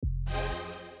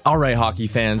All right, hockey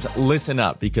fans, listen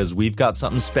up because we've got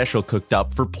something special cooked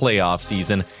up for playoff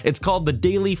season. It's called the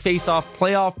Daily Face-Off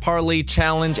Playoff Parlay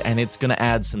Challenge, and it's going to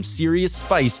add some serious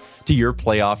spice to your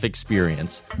playoff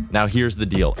experience. Now, here's the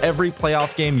deal. Every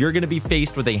playoff game, you're going to be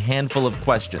faced with a handful of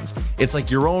questions. It's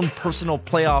like your own personal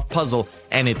playoff puzzle,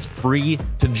 and it's free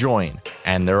to join.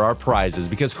 And there are prizes,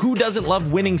 because who doesn't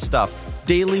love winning stuff?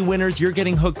 Daily winners, you're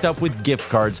getting hooked up with gift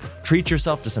cards. Treat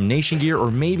yourself to some Nation gear or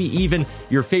maybe even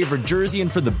your favorite jersey.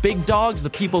 And for the big dogs, the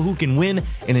people who can win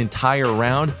an entire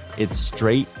round, it's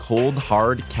straight, cold,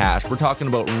 hard cash. We're talking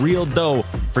about real dough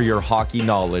for your hockey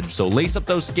knowledge. So lace up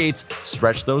those skates,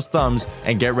 stretch those thumbs,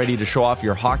 and get ready to show off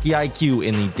your hockey IQ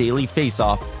in the Daily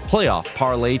Face-Off Playoff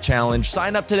Parlay Challenge.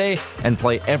 Sign up today and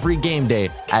play every game day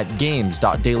at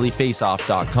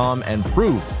games.dailyfaceoff.com and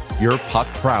prove your puck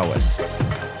prowess.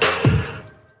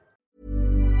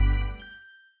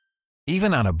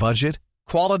 Even on a budget,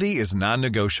 quality is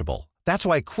non-negotiable. That's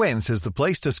why Quince is the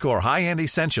place to score high-end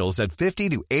essentials at 50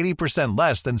 to 80%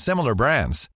 less than similar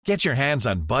brands. Get your hands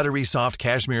on buttery soft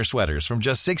cashmere sweaters from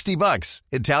just $60,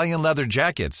 Italian leather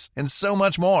jackets, and so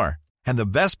much more. And the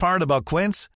best part about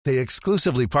Quince, they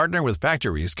exclusively partner with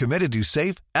factories committed to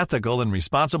safe, ethical, and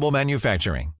responsible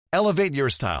manufacturing. Elevate your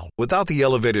style without the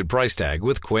elevated price tag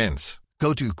with Quince.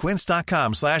 Go to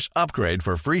quince.com/upgrade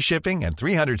for free shipping and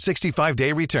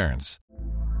 365-day returns.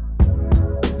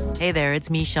 Hey there, it's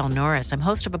Michelle Norris. I'm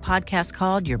host of a podcast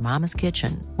called Your Mama's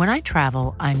Kitchen. When I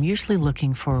travel, I'm usually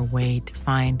looking for a way to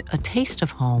find a taste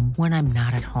of home when I'm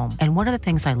not at home. And one of the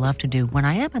things I love to do when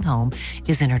I am at home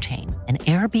is entertain. And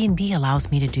Airbnb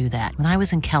allows me to do that. When I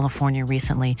was in California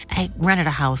recently, I rented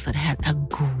a house that had a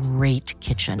great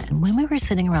kitchen. And when we were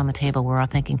sitting around the table, we're all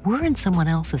thinking, we're in someone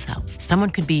else's house. Someone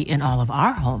could be in all of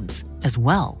our homes as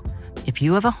well. If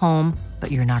you have a home, but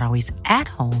you're not always at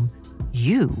home,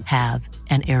 you have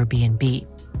an Airbnb.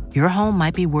 Your home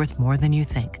might be worth more than you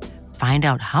think. Find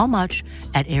out how much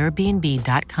at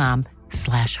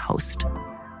airbnb.com/host.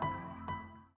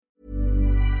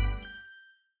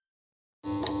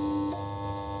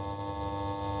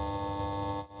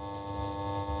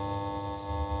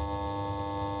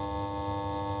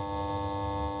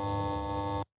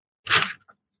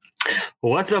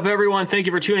 What's up, everyone? Thank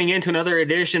you for tuning in to another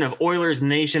edition of Oilers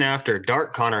Nation After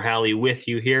Dark. Connor Halley with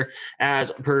you here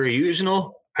as per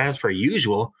usual.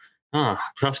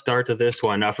 Tough start to this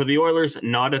one. For the Oilers,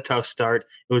 not a tough start.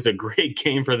 It was a great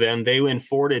game for them. They win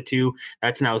 4-2.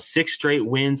 That's now 6 straight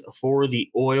wins for the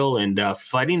Oil and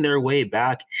fighting their way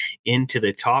back into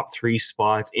the top 3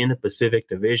 spots in the Pacific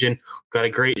Division. Got a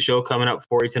great show coming up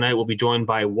for you tonight. We'll be joined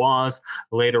by Waz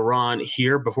later on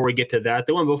here. Before we get to that,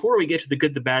 before we get to the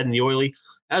good, the bad, and the oily,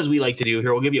 as we like to do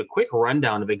here, we'll give you a quick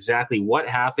rundown of exactly what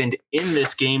happened in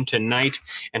this game tonight.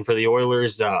 And for the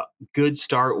Oilers, good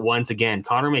start once again.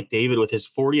 Connor McDavid with his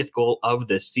 40th goal of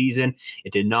the season.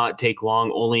 It did not take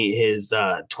long, only his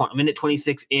minute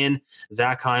 26 in.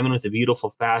 Zach Hyman with a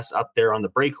beautiful pass up there on the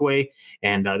breakaway.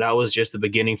 And that was just the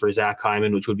beginning for Zach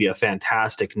Hyman, which would be a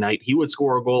fantastic night. He would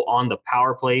score a goal on the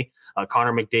power play.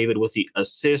 Connor McDavid with the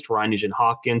assist. Ryan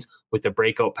Nugent-Hopkins with the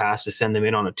breakout pass to send them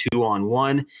in on a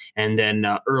 2-on-1. And then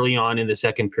early on in the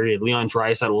second period, Leon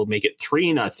Draisaitl will make it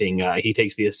 3-0. He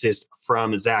takes the assist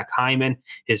from Zach Hyman,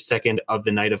 his second of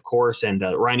the night, of course. And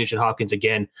Ryan Nugent-Hopkins,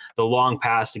 again, the long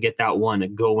pass to get that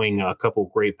one going. A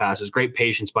couple great passes, great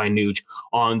patience by Nuge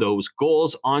on those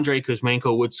goals. Andrei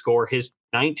Kuzmenko would score his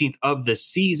 19th of the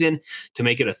season to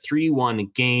make it a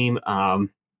 3-1 game.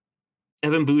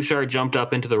 Evan Bouchard jumped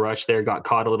up into the rush there, got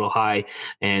caught a little high,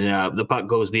 and the puck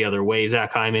goes the other way.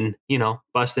 Zach Hyman,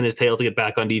 busting his tail to get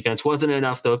back on defense. Wasn't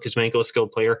enough, though. Kuzmenko, a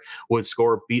skilled player, would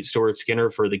score, beat Stuart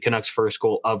Skinner for the Canucks' first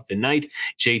goal of the night.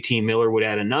 JT Miller would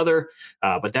add another,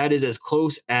 but that is as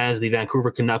close as the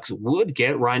Vancouver Canucks would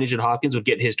get. Ryan Nugent-Hopkins would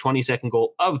get his 22nd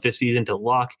goal of the season to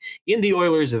lock in the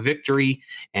Oilers' victory.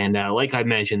 And like I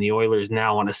mentioned, the Oilers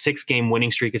now on a 6-game winning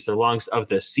streak. It's their longest of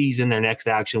the season. Their next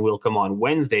action will come on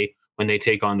Wednesday when they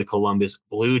take on the Columbus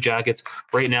Blue Jackets.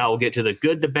 Right now, we'll get to the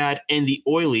good, the bad, and the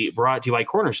oily, brought to you by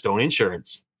Cornerstone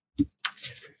Insurance.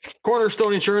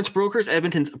 Cornerstone Insurance Brokers,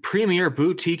 Edmonton's premier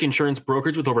boutique insurance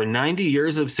brokerage with over 90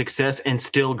 years of success and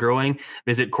still growing.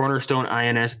 Visit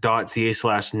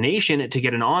cornerstoneins.ca/nation to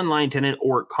get an online tenant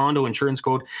or condo insurance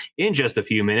quote in just a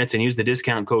few minutes and use the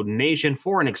discount code NATION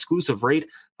for an exclusive rate.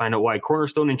 Find out why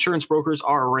Cornerstone Insurance Brokers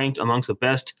are ranked amongst the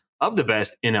best of the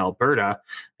best in Alberta.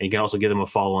 And you can also give them a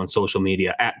follow on social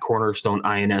media at Cornerstone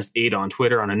INS8 on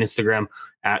Twitter, on Instagram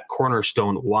at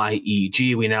Cornerstone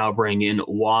YEG. We now bring in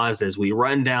Waz as we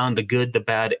run down the good, the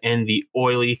bad, and the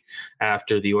oily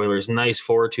after the Oilers' nice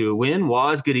 4-2 win.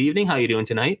 Waz, good evening. How are you doing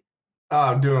tonight?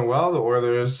 I'm doing well. The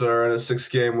Oilers are at a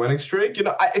 6-game winning streak.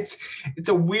 It's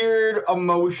a weird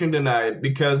emotion tonight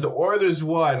because the Oilers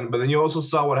won, but then you also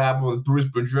saw what happened with Bruce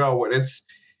Boudreau, and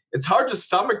it's hard to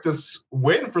stomach this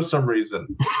win for some reason.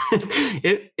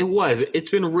 It was. It's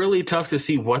been really tough to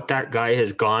see what that guy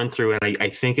has gone through, and I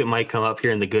think it might come up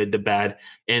here in the good, the bad,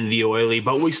 and the oily.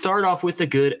 But we start off with the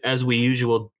good, as we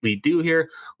usually do here.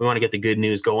 We want to get the good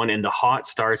news going, and the hot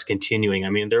starts continuing. I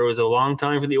mean, there was a long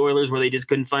time for the Oilers where they just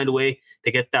couldn't find a way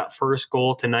to get that first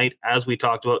goal tonight. As we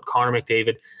talked about, Connor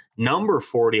McDavid, number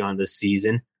 40 on this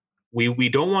season. We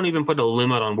don't want to even put a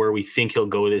limit on where we think he'll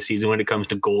go this season when it comes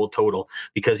to goal total,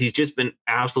 because he's just been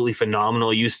absolutely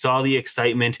phenomenal. You saw the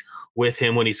excitement with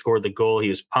him when he scored the goal. He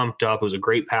was pumped up. It was a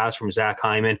great pass from Zach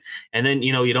Hyman. And then,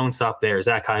 you don't stop there.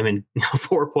 Zach Hyman,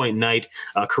 4-point night,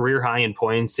 career high in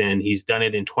points, and he's done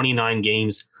it in 29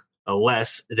 games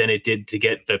less than it did to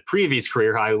get the previous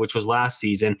career high, which was last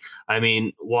season. I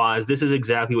mean, Waz, this is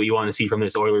exactly what you want to see from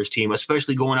this Oilers team,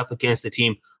 especially going up against a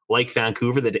team like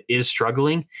Vancouver that is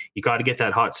struggling. You got to get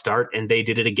that hot start, and they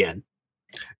did it again.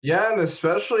 Yeah, and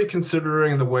especially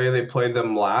considering the way they played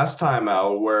them last time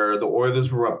out, where the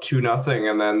Oilers were up 2-0,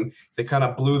 and then they kind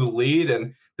of blew the lead.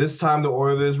 And this time the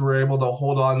Oilers were able to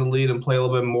hold on to the lead and play a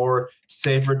little bit more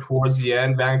safer towards the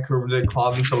end. Vancouver did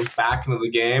claw themselves back into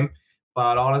the game.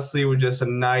 But honestly, it was just a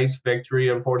nice victory.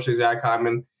 Unfortunately, Zach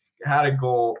Hyman had a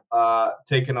goal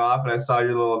taken off, and I saw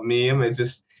your little meme.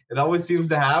 It always seems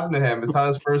to happen to him. It's not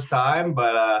his first time,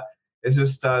 but it's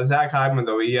just Zach Hyman,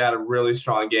 though. He had a really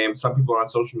strong game. Some people on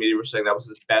social media were saying that was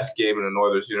his best game in an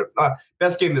Oilers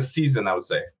best game this season, I would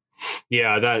say.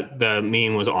 Yeah, the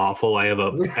meme was awful. I have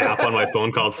an app on my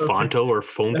phone called Fonto or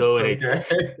Fonto, and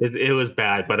it was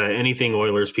bad. But anything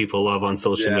Oilers people love on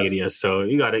social media, so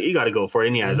you got to go for it.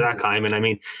 And yeah, Zach Hyman. I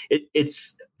mean,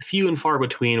 it's few and far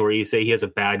between where you say he has a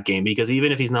bad game, because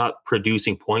even if he's not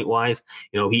producing point wise,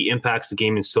 he impacts the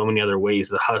game in so many other ways.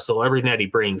 The hustle, everything that he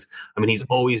brings. I mean, he's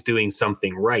always doing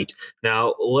something right.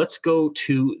 Now let's go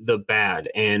to the bad,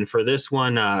 and for this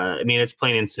one, I mean, it's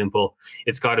plain and simple.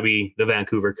 It's got to be the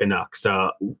Vancouver Canucks.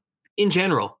 In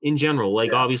general,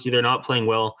 obviously they're not playing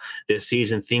well this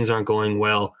season. Things aren't going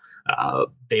well.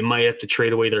 They might have to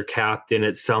trade away their captain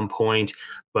at some point,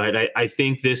 but I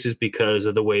think this is because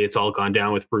of the way it's all gone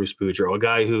down with Bruce Boudreau, a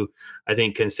guy who I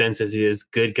think consensus is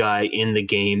good guy in the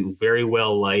game, very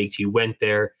well liked. He went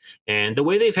there, and the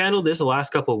way they've handled this the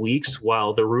last couple of weeks,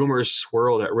 while the rumors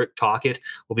swirl that Rick Tocchet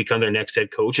will become their next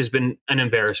head coach, has been an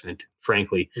embarrassment,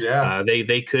 frankly. Yeah.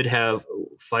 They could have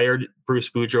fired Bruce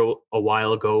Boudreau a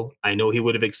while ago. I know he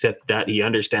would have accepted that. He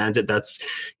understands it.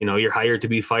 That's, you're hired to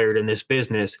be fired in this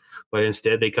business, but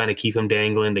instead they kind of keep him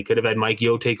dangling. They could have had Mike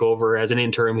Yeo take over as an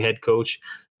interim head coach,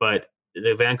 but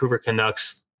the Vancouver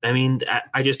Canucks, I mean,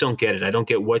 I just don't get it. I don't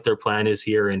get what their plan is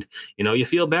here. And, you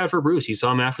feel bad for Bruce. You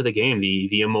saw him after the game.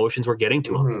 The emotions were getting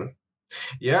to him. Mm-hmm.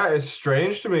 Yeah, it's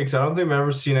strange to me because I don't think I've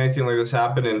ever seen anything like this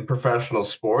happen in professional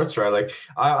sports, right? Like,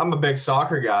 I'm a big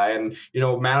soccer guy, and,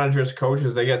 managers,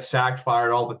 coaches, they get sacked,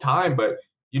 fired all the time, but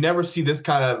you never see this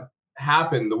kind of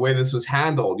happen the way this was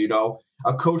handled.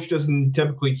 A coach doesn't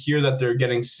typically hear that they're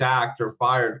getting sacked or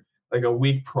fired like a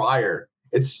week prior.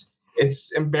 It's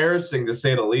embarrassing, to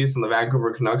say the least, on the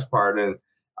Vancouver Canucks part, and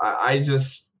I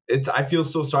feel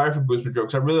so sorry for Bruce Boudreau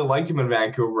because I really liked him in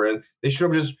Vancouver, and they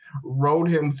should have just rode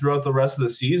him throughout the rest of the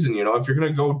season. If you're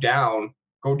gonna go down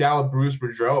with Bruce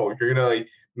Boudreau. If you're gonna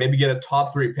maybe get a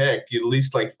top 3 pick, you at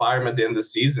least fire him at the end of the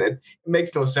season. It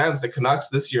makes no sense. The Canucks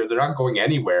this year, they're not going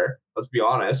anywhere. Let's be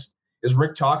honest. Is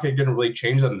Rick Tocchet going to really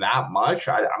change them that much?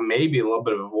 Maybe a little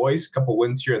bit of a voice, a couple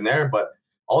wins here and there, but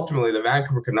ultimately the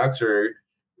Vancouver Canucks are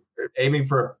aiming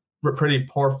for a pretty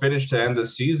poor finish to end the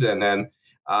season. And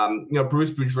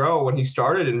Bruce Boudreau, when he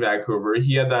started in Vancouver,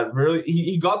 he had that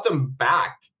he got them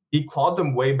back. He clawed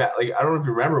them way back. I don't know if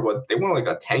you remember, but they went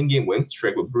a 10-game win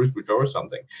streak with Bruce Boudreau or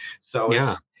something. So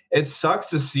yeah, it sucks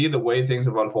to see the way things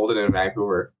have unfolded in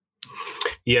Vancouver.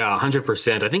 Yeah,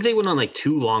 100%. I think they went on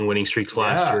 2 long winning streaks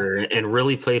last year and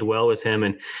really played well with him.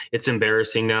 And it's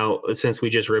embarrassing now, since we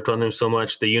just ripped on them so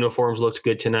much. The uniforms looked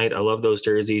good tonight. I love those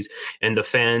jerseys. And the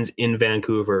fans in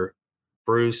Vancouver,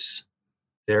 Bruce,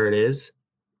 there it is.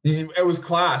 It was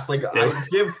class. I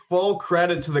give full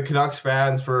credit to the Canucks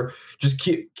fans for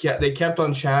they kept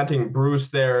on chanting,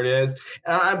 Bruce, there it is.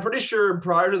 And I'm pretty sure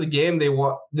prior to the game, they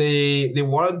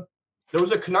wanted. There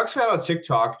was a Canucks fan on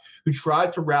TikTok who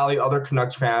tried to rally other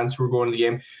Canucks fans who were going to the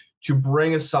game to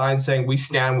bring a sign saying, "We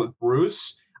stand with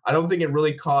Bruce." I don't think it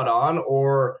really caught on,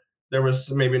 or there was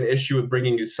maybe an issue with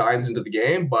bringing these signs into the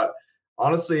game. But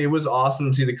honestly, it was awesome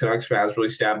to see the Canucks fans really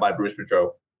stand by Bruce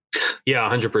Boudreau. Yeah,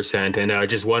 100%. And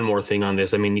just one more thing on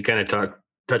this. I mean, you kind of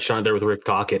touched on there with Rick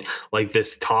Tocchet, like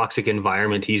this toxic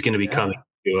environment he's going to be coming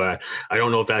to. I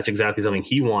don't know if that's exactly something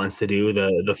he wants to do.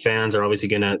 The fans are obviously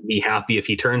going to be happy if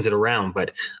he turns it around,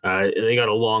 but they got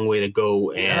a long way to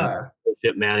go. And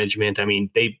management, I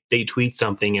mean, they tweet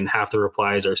something and half the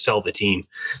replies are sell the team.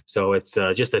 So it's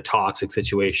just a toxic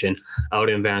situation out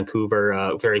in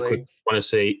Vancouver. Very quick, want to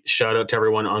say shout out to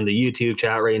everyone on the YouTube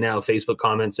chat right now, Facebook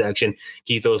comment section.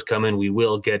 Keep those coming. We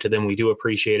will get to them. We do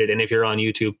appreciate it. And if you're on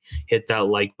YouTube, hit that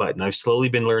like button. I've slowly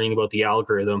been learning about the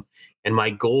algorithm, and my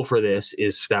goal for this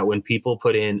is that when people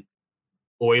put in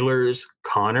Oilers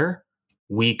Connor,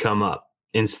 we come up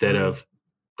instead of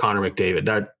Connor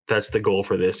McDavid. That's the goal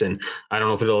for this, and I don't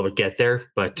know if it'll ever get there,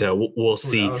 but we'll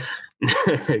see.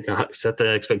 Set the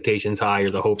expectations high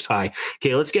or the hopes high.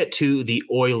 Okay, let's get to the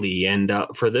Oily, and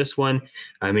for this one,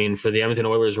 I mean, for the Edmonton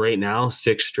Oilers right now,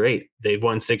 6 straight. They've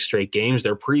won 6 straight games.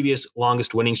 Their previous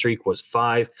longest winning streak was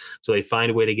 5, so they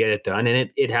find a way to get it done, and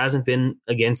it hasn't been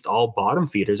against all bottom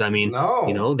feeders. I mean,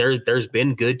 you know, there's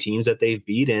been good teams that they've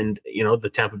beat, and you know, the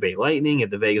Tampa Bay Lightning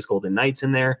and the Vegas Golden Knights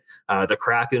in there, the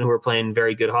Kraken, who are playing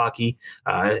very good hockey.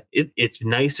 It's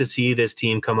nice to see this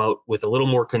team come out with a little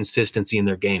more consistency in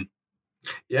their game.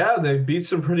 Yeah, they beat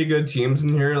some pretty good teams in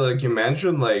here, like you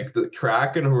mentioned, like the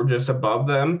Kraken, who were just above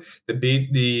them. They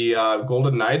beat the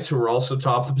Golden Knights, who were also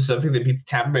top of the Pacific. They beat the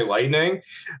Tampa Bay Lightning.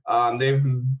 They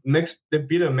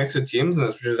beat a mix of teams in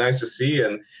this, which is nice to see.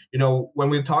 And you know, when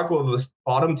we talk about the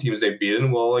bottom teams they've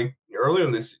beaten, well, like earlier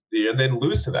in this year, they'd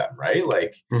lose to them, right?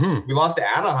 Like we lost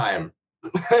to Anaheim.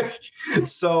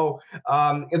 So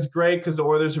it's great because the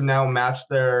Oilers have now matched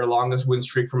their longest win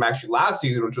streak from actually last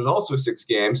season, which was also 6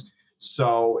 games.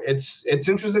 So it's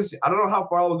interesting. I don't know how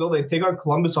far it'll go. They take on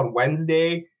Columbus on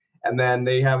Wednesday, and then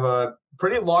they have a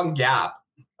pretty long gap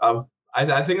of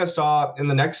I think I saw in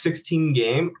the next 16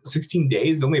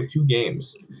 days, they only have 2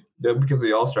 games because of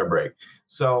the All-Star break.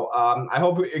 So I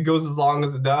hope it goes as long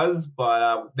as it does,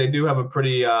 but they do have a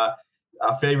pretty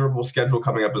favorable schedule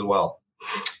coming up as well.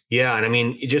 Yeah, and I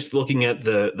mean, just looking at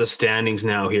the standings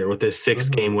now here, what this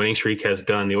 6-game winning streak has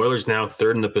done, the Oilers now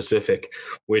 3rd in the Pacific,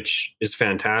 which is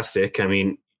fantastic. I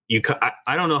mean,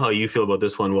 I don't know how you feel about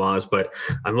this one, Waz, but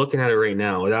I'm looking at it right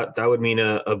now. That would mean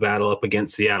a battle up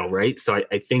against Seattle, right? So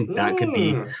I think that could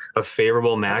be a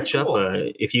favorable matchup.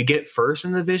 Cool. If you get first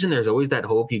in the division, there's always that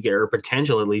hope you get, or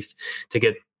potential at least, to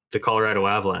get the Colorado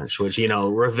Avalanche, which, you know,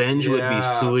 revenge would be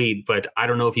sweet, but I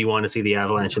don't know if you want to see the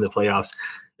Avalanche in the playoffs,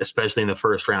 especially in the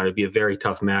first round. It'd be a very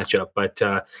tough matchup. But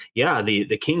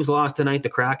the Kings lost tonight. The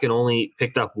Kraken only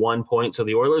picked up 1 point. So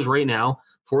the Oilers right now,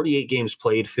 48 games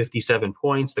played, 57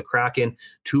 points. The Kraken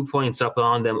 2 points up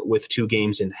on them with 2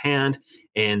 games in hand.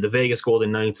 And the Vegas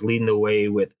Golden Knights leading the way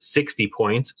with 60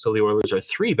 points. So the Oilers are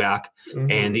 3 back.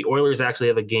 And the Oilers actually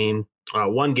have a game,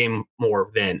 1 game more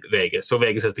than Vegas. So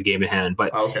Vegas has the game in hand.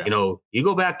 But, you know, you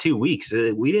go back 2 weeks,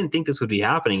 we didn't think this would be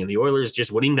happening. And the Oilers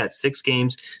just winning that 6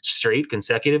 games straight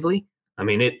consecutively, I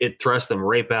mean, it thrust them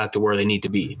right back to where they need to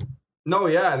be. No,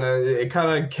 yeah, and it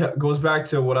kind of goes back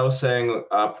to what I was saying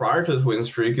prior to this win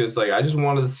streak, is like I just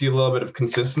wanted to see a little bit of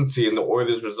consistency in the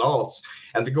Oilers' results.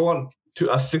 And to go on to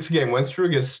a 6-game win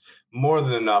streak is more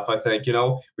than enough, I think. You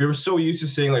know, we were so used to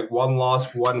seeing like 1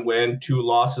 loss, 1 win, 2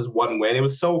 losses, 1 win. It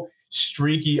was so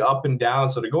streaky up and down.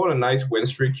 So to go on a nice win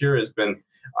streak here has been,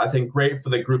 I think, great for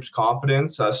the group's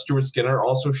confidence. Stuart Skinner,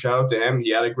 also shout out to him.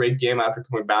 He had a great game after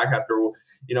coming back after,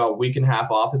 you know, a week and a half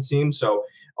off, it seems. So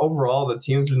overall, the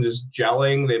team's been just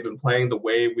gelling. They've been playing the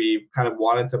way we kind of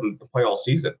wanted them to play all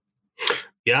season.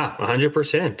 Yeah,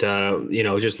 100%. You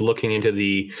know, just looking into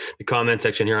the comment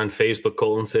section here on Facebook,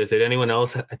 Colton says, did anyone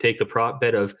else take the prop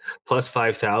bet of plus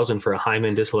 5,000 for a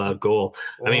Hyman disallowed goal?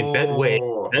 I mean, Betway,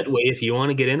 if you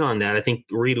want to get in on that, I think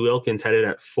Reed Wilkins had it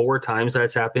at 4 times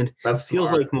that's happened. That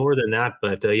feels like more than that,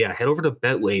 but head over to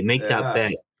Betway, make that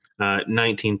bet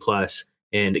 19 plus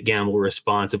and gamble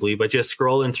responsibly. But just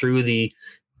scrolling through the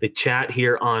chat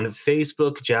here on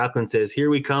Facebook, Jacqueline says,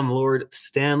 here we come, Lord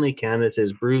Stanley. Canada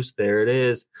says, Bruce, there it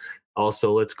is.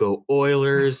 Also, let's go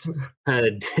Oilers.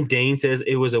 Dane says,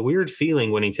 it was a weird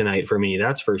feeling winning tonight for me.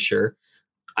 That's for sure.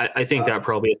 I think that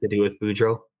probably has to do with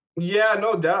Boudreau. Yeah,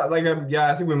 no doubt. Like,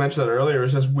 I think we mentioned that earlier. It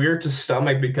was just weird to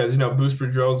stomach because, you know, Bruce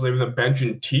Boudreau's leaving the bench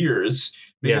in tears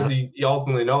because he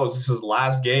ultimately knows this is his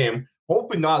last game.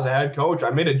 Hopefully not as a head coach. I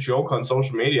made a joke on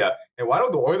social media. hey, why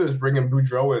don't the Oilers bring in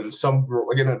Boudreau in some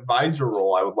like an advisor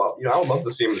role? I would love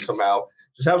to see him somehow.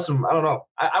 Just have some, I don't know.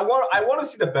 I want to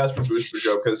see the best for Bruce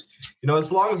Boudreau because,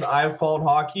 as long as I've followed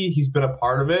hockey, he's been a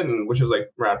part of it, and which was like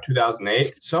around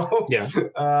 2008. So, yeah,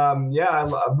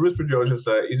 Bruce Boudreau is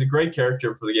he's a great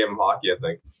character for the game of hockey, I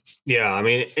think. Yeah, I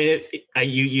mean,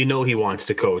 he wants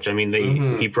to coach. I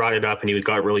mean, he brought it up and he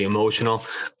got really emotional,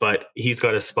 but he's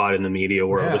got a spot in the media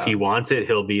world. Yeah. If he wants it,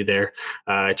 he'll be there.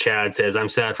 Chad says, I'm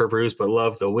sad for Bruce, but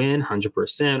love the win,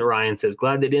 100%. Ryan says,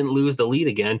 glad they didn't lose the lead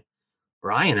again.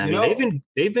 Ryan, I mean,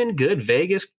 they've been good.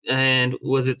 Vegas and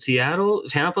was it Seattle,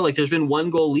 Tampa? Like there's been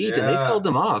 1-goal leads and they've held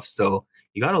them off. So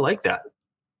you got to like that.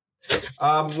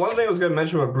 One thing I was going to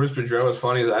mention about Bruce Boudreau was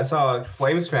funny. I saw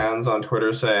Flames fans on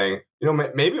Twitter saying,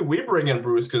 maybe we bring in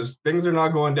Bruce because things are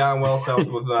not going down well south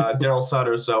with Daryl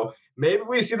Sutter. So maybe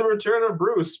we see the return of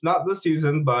Bruce, not this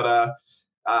season, but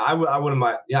I wouldn't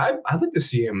mind. Yeah, I'd like to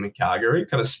see him in Calgary,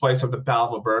 kind of spice up the Battle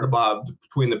of Alberta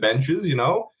between the benches,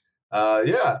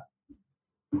 yeah.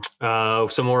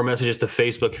 Some more messages to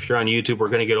Facebook. If you're on YouTube, we're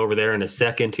going to get over there in a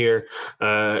second here.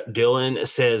 Dylan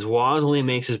says Waz only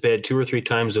makes his bed 2 or 3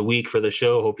 times a week for the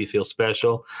show. Hope you feel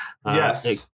special. Yes.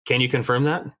 Can you confirm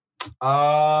that?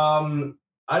 I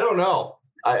don't know.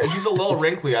 It's just a little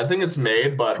wrinkly. I think it's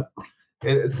made, but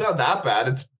it's not that bad.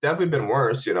 It's definitely been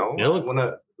worse,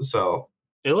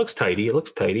 It looks tidy.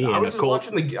 I was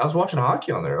watching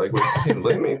hockey on there. Like,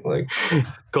 me. Like,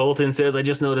 Colton says, I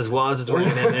just noticed Waz is wearing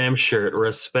an Eminem shirt.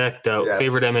 Respect. Yes.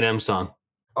 Favorite Eminem song?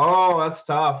 Oh, that's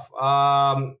tough.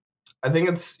 I think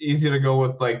it's easy to go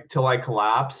with like Till I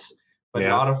Collapse, but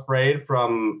Not Afraid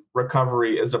from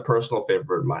Recovery is a personal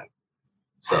favorite of mine.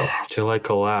 So Till I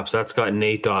Collapse. That's got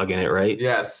Nate Dogg in it, right?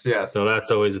 Yes. So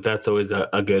that's always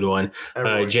a good one.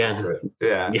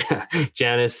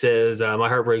 Janice says, my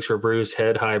heart breaks for Bruce.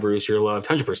 Head high, Bruce. You're loved.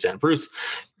 100%. Bruce,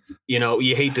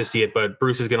 you hate to see it, but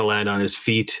Bruce is going to land on his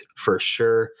feet for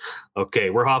sure. Okay,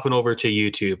 we're hopping over to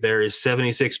YouTube. There is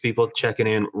 76 people checking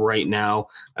in right now.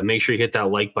 Make sure you hit that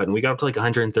like button. We got up to like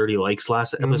 130 likes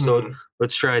last episode.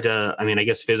 Let's try to, I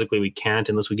guess physically we can't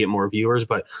unless we get more viewers,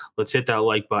 but let's hit that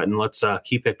like button. Let's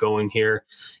keep it going here.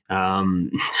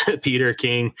 Peter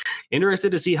King,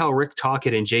 interested to see how Rick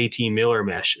Tocchet and JT Miller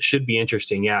mesh. Should be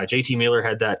interesting. Yeah, JT Miller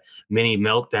had that mini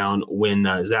meltdown when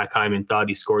Zach Hyman thought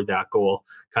he scored that goal.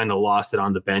 Kind of lost it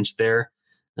on the bench there.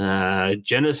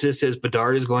 Genesis says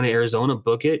Bedard is going to Arizona.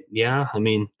 Book it. Yeah, I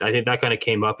think that kind of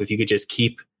came up. If you could just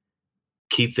keep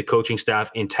the coaching staff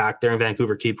intact there in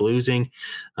Vancouver, keep losing.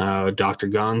 Dr.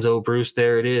 Gonzo, Bruce,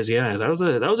 there it is. Yeah, that was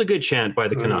a good chant by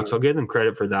the Canucks. I'll give them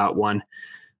credit for that one.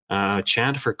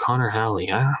 Chant for Connor Halley.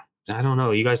 I don't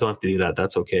know. You guys don't have to do that.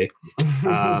 That's okay.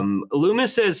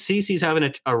 Loomis says Cece's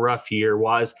having a rough year.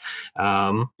 We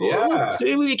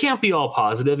can't be all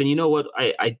positive. And you know what?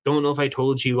 I don't know if I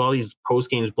told you all these post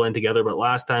games blend together, but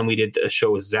last time we did a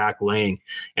show with Zach Lang,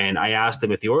 and I asked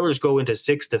him if the Oilers go into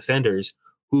 6 defenders,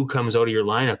 who comes out of your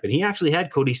lineup? And he actually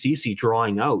had Cody Cece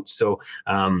drawing out. So,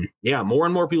 more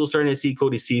and more people starting to see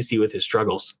Cody Cece with his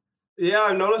struggles. Yeah,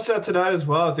 I noticed that tonight as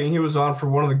well. I think he was on for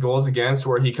one of the goals against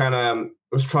where he kind of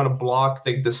was trying to block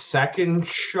the second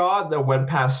shot that went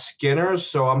past Skinner.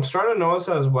 So I'm starting to notice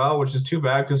that as well, which is too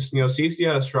bad because, Cece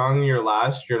had a strong year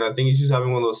last year, and I think he's just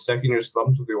having one of those second-year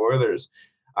slumps with the Oilers.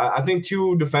 I think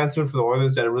 2 defensemen for the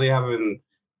Oilers that really haven't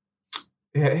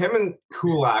 – him and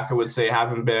Kulak, I would say,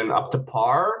 haven't been up to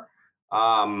par.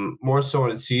 More so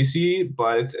in Cece,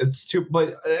 but it's too.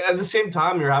 But at the same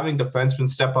time, you're having defensemen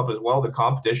step up as well. The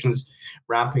competition's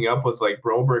ramping up with like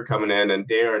Broberg coming in and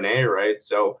Darnay, right?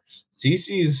 So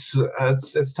Cece's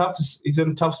it's tough he's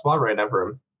in a tough spot right now for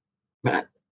him. Matt,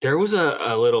 there was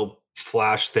a little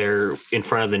flash there in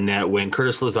front of the net when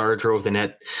Curtis Lazar drove the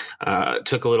net,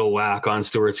 took a little whack on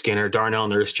Stuart Skinner. Darnell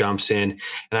Nurse jumps in,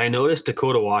 and I noticed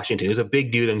Dakota Washington, who's a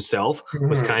big dude himself,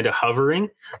 was kind of hovering,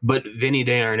 but Vinny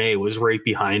Desharnais was right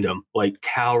behind him, like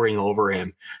towering over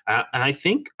him. And I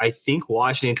think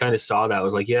Washington kind of saw that. I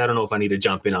was like, I don't know if I need to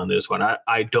jump in on this one.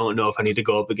 I don't know if I need to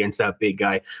go up against that big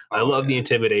guy. I love the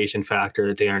intimidation factor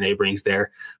that Desharnais brings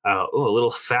there. A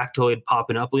little factoid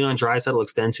popping up. Leon Draisaitl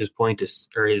extends his point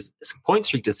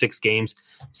streak to 6 games,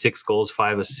 6 goals,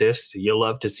 5 assists. You'll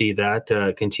love to see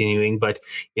that continuing. But,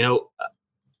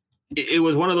 it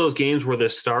was one of those games where the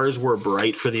stars were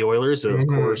bright for the Oilers. Of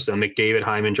course, McDavid,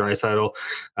 Hyman, Draisaitl,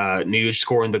 Nuge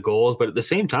scoring the goals. But at the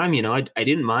same time, I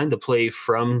didn't mind the play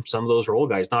from some of those role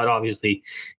guys. Not obviously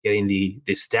getting the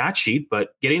stat sheet,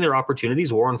 but getting their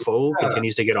opportunities. Warren Fogle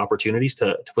continues to get opportunities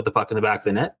to put the puck in the back of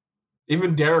the net.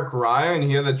 Even Derek Ryan,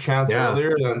 he had the chance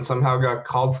earlier and then somehow got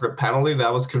called for a penalty.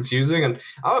 That was confusing. And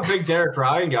I'm a big Derek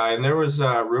Ryan guy. And there was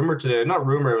a rumor today, not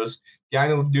rumor, it was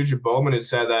Daniel Nugent-Bowman who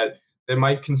said that they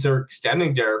might consider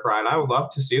extending Derek Ryan. I would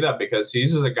love to see that because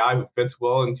he's just a guy who fits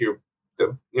well into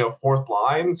the fourth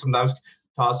line. Sometimes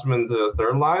toss him into the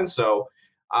third line. So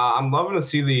I'm loving to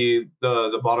see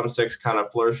the bottom six kind of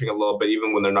flourishing a little bit,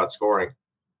 even when they're not scoring.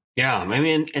 Yeah, I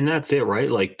mean, and that's it,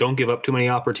 right? Like, don't give up too many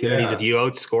opportunities. Yeah. If you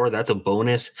outscore, that's a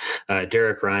bonus.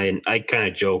 Derek Ryan, I kind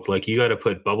of joke, like, you got to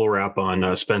put bubble wrap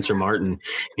on Spencer Martin.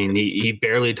 I mean, he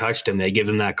barely touched him. They give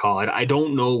him that call. I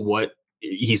don't know what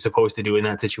he's supposed to do in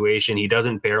that situation. He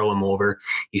doesn't barrel him over.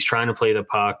 He's trying to play the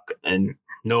puck, and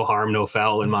no harm, no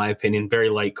foul, in my opinion. Very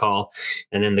light call.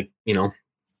 And then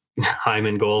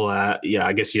Hyman goal. I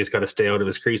guess you just got to stay out of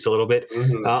his crease a little bit.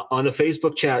 Mm-hmm. On the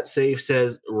Facebook chat, Safe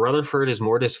says Rutherford is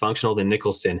more dysfunctional than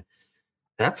Nicholson.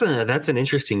 That's an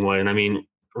interesting one. I mean,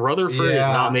 Rutherford is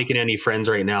not making any friends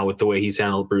right now with the way he's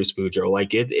handled Bruce Boudreau.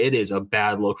 Like it is a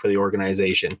bad look for the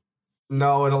organization.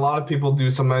 No, and a lot of people do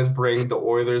sometimes bring the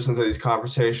Oilers into these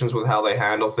conversations with how they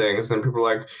handle things. And people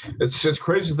are like, it's just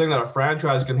crazy to think that a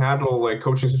franchise can handle like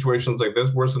coaching situations like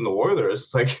this worse than the Oilers.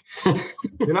 It's like,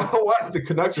 you know what? The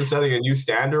Canucks are setting a new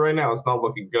standard right now. It's not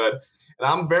looking good. And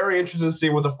I'm very interested to see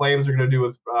what the Flames are going to do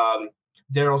with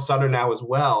Daryl Sutter now as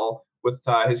well, with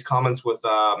his comments with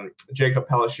Jacob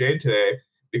Pelletier today,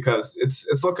 because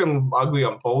it's looking ugly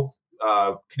on both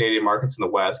Canadian markets in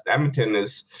the West. Edmonton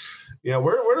is,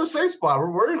 we're in a safe spot.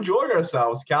 We're enjoying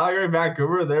ourselves. Calgary,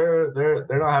 Vancouver, they're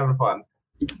not having fun.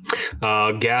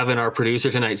 Gavin, our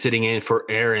producer tonight, sitting in for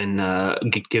Aaron,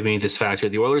 giving me this factor.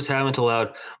 The Oilers haven't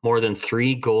allowed more than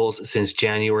 3 goals since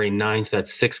January 9th.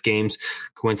 That's 6 games.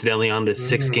 Coincidentally, on the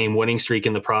 6-game winning streak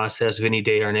in the process, Vinny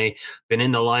Desharnais been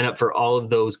in the lineup for all of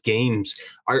those games.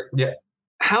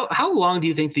 How long do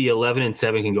you think the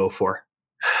 11-7 can go for?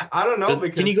 I don't know.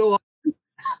 Can you go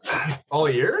all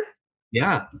year?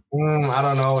 Yeah. I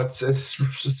don't know.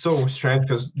 It's so strange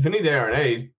because Vinny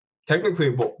Desharnais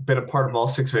technically been a part of all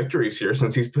 6 victories here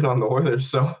since he's been on the Oilers.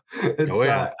 So it's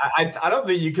I don't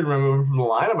think you can remove him from the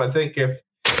lineup. I think if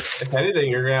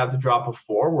anything, you're gonna have to drop a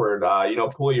forward.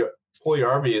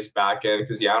 Puljujärvi is back in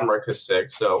because Janmark is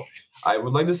sick. So I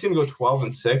would like to see him go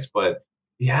 12-6. But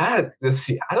yeah,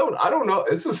 I don't know.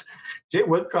 This is Jay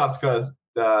Woodcroft's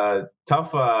got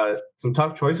some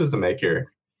tough choices to make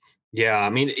here. Yeah, I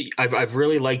mean, I've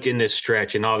really liked in this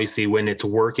stretch, and obviously when it's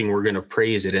working, we're going to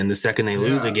praise it. And the second they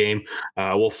lose a game,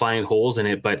 we'll find holes in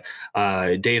it. But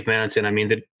Dave Manson, I mean,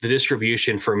 the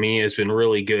distribution for me has been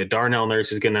really good. Darnell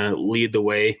Nurse is going to lead the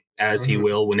way, as he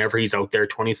will whenever he's out there.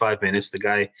 25 minutes. The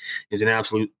guy is an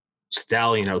absolute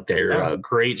stallion out there.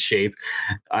 Great shape.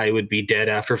 I would be dead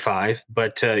after 5.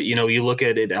 But, you look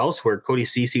at it elsewhere. Cody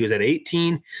Ceci was at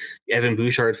 18, Evan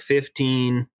Bouchard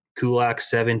 15, Kulak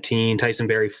 17, Tyson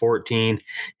Barrie 14,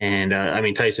 and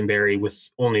Tyson Barrie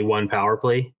with only 1 power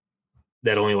play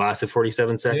that only lasted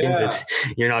 47 seconds.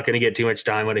 You're not going to get too much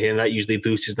time out of him. That usually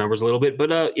boosts his numbers a little bit.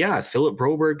 But Philip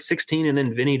Broberg 16, and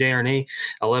then Vinny Desharnais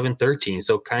 11, 13.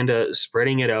 So kind of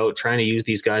spreading it out, trying to use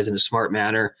these guys in a smart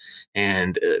manner.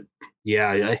 And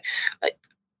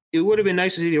it would have been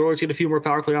nice to see the Oilers get a few more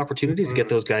power play opportunities to get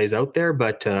those guys out there.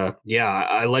 But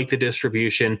I like the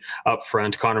distribution up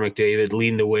front. Connor McDavid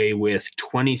leading the way with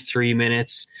 23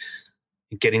 minutes,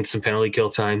 getting some penalty kill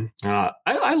time.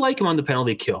 I like him on the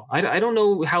penalty kill. I don't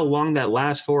know how long that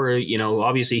lasts for.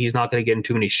 Obviously he's not going to get in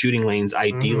too many shooting lanes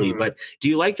ideally, but do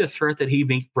you like the threat that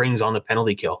he brings on the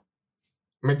penalty kill?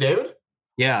 McDavid?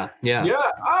 Yeah.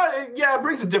 It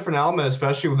brings a different element,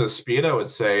 especially with his speed. I would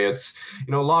say it's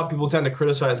a lot of people tend to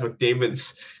criticize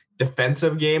McDavid's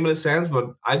defensive game in a sense,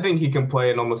 but I think he can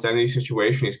play in almost any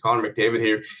situation. He's Connor McDavid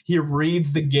here. He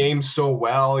reads the game so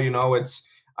well.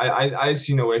 I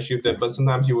see no issue with it, but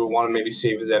sometimes you would want to maybe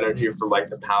save his energy for like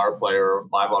the power play or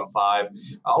 5-on-5.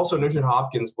 Also, Nugent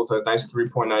Hopkins with a nice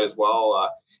 3-point night as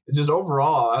well. Just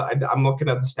overall, I'm looking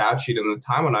at the stat sheet, and the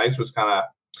time on ice was kind of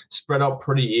spread out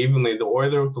pretty evenly. The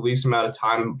Oilers with the least amount of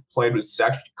time played was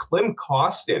actually Klim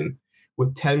Kostin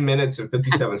with 10 minutes and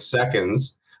 57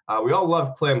 seconds. We all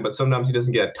love Klim, but sometimes he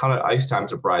doesn't get a ton of ice time,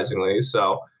 surprisingly.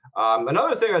 So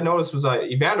another thing I noticed was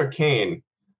Evander Kane.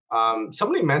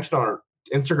 Somebody mentioned on our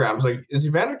Instagram, was like, is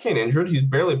Evander Kane injured? He's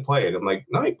barely played. I'm like,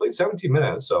 no, he played 17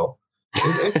 minutes. So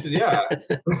yeah.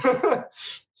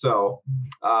 So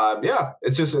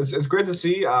it's great to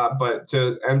see. But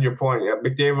to end your point,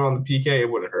 McDavid on the PK, it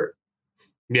wouldn't hurt.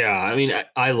 Yeah, I mean,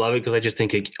 I love it because I just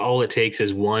think all it takes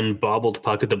is one bobbled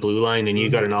puck at the blue line, and you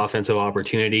got an offensive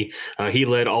opportunity. He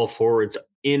led all forwards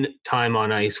in time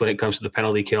on ice when it comes to the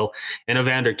penalty kill. And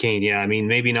Evander Kane,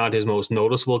 maybe not his most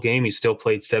noticeable game. He still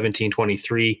played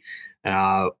 17-23,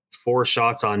 4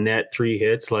 shots on net, 3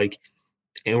 hits. Like,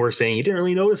 and we're saying you didn't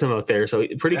really notice him out there. So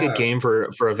pretty good game for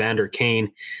Evander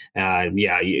Kane.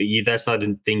 That's not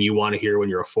a thing you want to hear when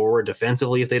you're a forward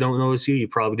defensively. If they don't notice you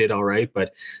probably did all right.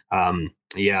 But Ryan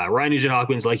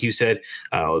Nugent-Hopkins, like you said,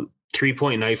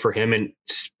 3-point night for him, and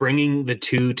bringing the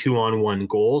 2-on-1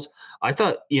 goals. I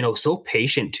thought, so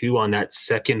patient too on that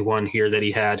second one here that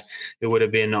he had. It would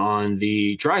have been on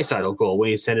the Draisaitl goal when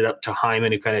he sent it up to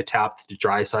Hyman, who kind of tapped the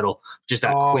Draisaitl. Just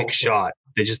that quick shot,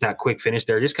 just that quick finish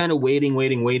there, just kind of waiting,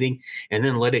 and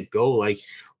then let it go. Like,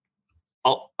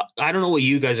 I don't know what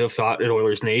you guys have thought at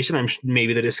Oilers Nation.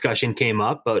 Maybe the discussion came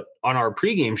up, but on our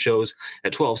pregame shows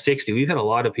at 1260, we've had a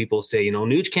lot of people say,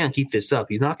 Nuge can't keep this up.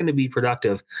 He's not going to be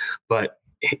productive, but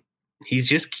he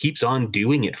just keeps on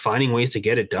doing it, finding ways to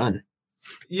get it done.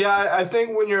 Yeah, I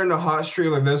think when you're in a hot streak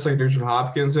like this, like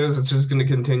Nugent-Hopkins is, it's just going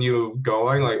to continue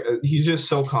going. Like, he's just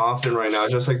so confident right now,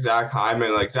 just like Zach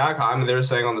Hyman. Like, Zach Hyman, they were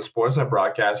saying on the Sportsnet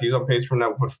broadcast, he's on pace for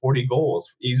now with 40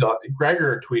 goals.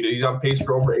 Gregor tweeted he's on pace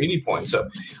for over 80 points. So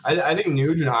I think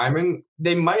Nugent-Hyman,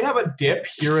 they might have a dip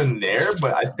here and there,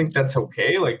 but I think that's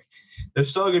okay. Like, they're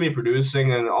still going to be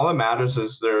producing, and all that matters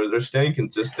is they're staying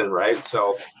consistent, right?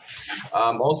 So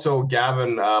also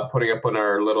Gavin putting up on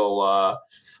our little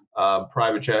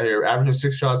private chat here, averaging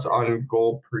 6 shots on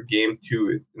goal per game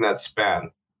too in that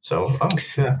span. So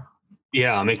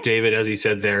McDavid, as he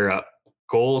said there,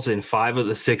 goals in 5 of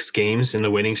the 6 games in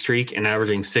the winning streak and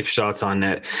averaging 6 shots on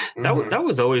net. That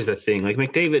was always the thing. Like,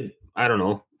 McDavid, I don't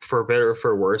know, for better or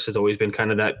for worse, has always been kind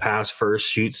of that pass first,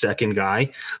 shoot second guy.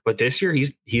 But this year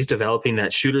he's developing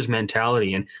that shooter's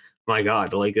mentality. And my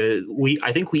God, like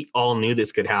I think we all knew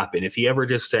this could happen. If he ever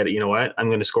just said, you know what, I'm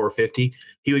going to score 50,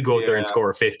 he would go out there and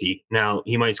score 50. Now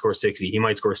he might score 60, he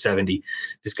might score 70.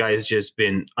 This guy has just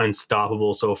been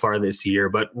unstoppable so far this year,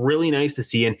 but really nice to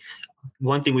see. And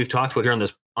one thing we've talked about here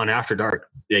on After Dark,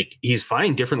 like, he's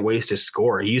finding different ways to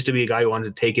score. He used to be a guy who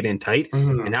wanted to take it in tight,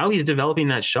 and now he's developing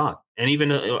that shot. And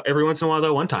even every once in a while,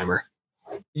 that one-timer.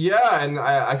 Yeah, and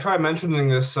I tried mentioning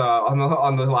this on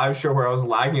the live show where I was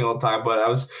lagging all the time, but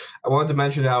I wanted to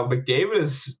mention how McDavid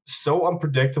is so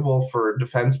unpredictable for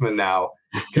defensemen now,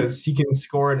 because he can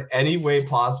score in any way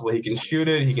possible. He can shoot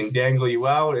it, he can dangle you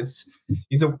out.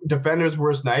 He's a defender's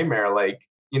worst nightmare. Like,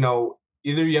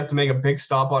 either you have to make a big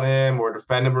stop on him or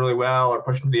defend him really well or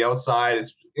push him to the outside.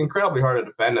 It's incredibly hard to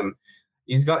defend him.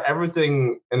 He's got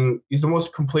everything, and he's the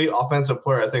most complete offensive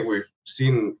player I think we've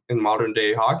seen in modern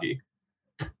day hockey.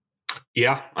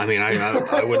 Yeah, I mean,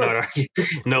 I would not argue.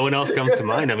 No one else comes to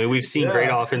mind. I mean, we've seen great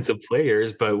offensive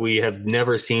players, but we have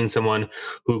never seen someone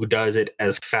who does it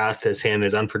as fast as him,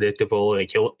 as unpredictable.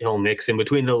 Like, he'll mix in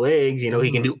between the legs. He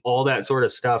can do all that sort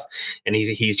of stuff, and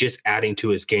he's just adding to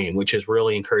his game, which is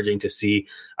really encouraging to see.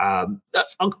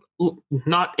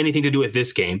 Not anything to do with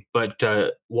this game, but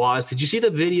Waz, did you see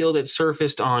the video that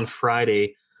surfaced on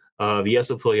Friday of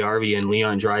Jesse Puljujarvi and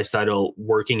Leon Draisaitl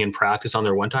working in practice on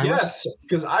their one-timers? Yes,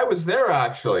 because I was there,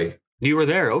 actually. You were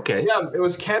there? Okay. Yeah, it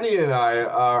was Kenny and I,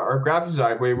 our graphics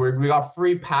design. We got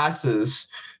free passes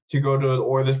to go to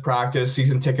Oilers practice.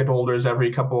 Season ticket holders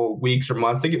every couple of weeks or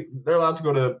months, they're allowed to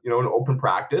go to an open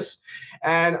practice.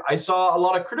 And I saw a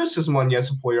lot of criticism on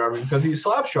Jesse Puljujarvi because he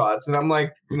slap shots. And I'm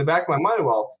like, in the back of my mind,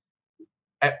 well,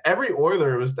 every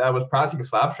Oiler that was practicing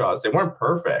slap shots, they weren't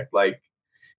perfect. Like,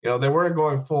 they weren't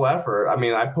going full effort. I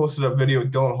mean, I posted a video of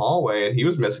Dylan Holloway, and he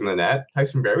was missing the net.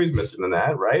 Tyson Berry's missing the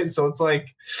net, right? So it's like,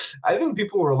 I think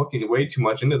people were looking way too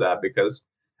much into that, because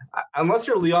unless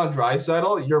you're Leon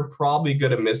Draisaitl, you're probably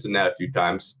going to miss the net a few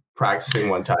times practicing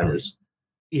one-timers.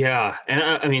 Yeah. And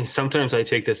I mean, sometimes I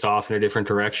take this off in a different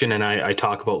direction, and I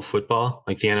talk about football,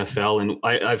 like the NFL. And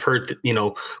I've heard,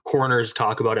 corners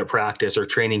talk about at practice or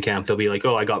training camp. They'll be like,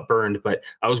 oh, I got burned, but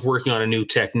I was working on a new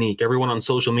technique. Everyone on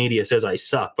social media says I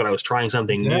suck, but I was trying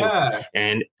something new.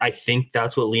 And I think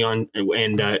that's what Leon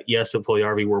and Jesse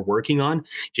Puljujarvi were working on.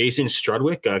 Jason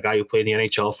Strudwick, a guy who played in the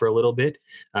NHL for a little bit,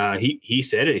 he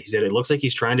said it. He said, it looks like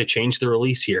he's trying to change the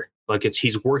release here. Like,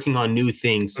 he's working on new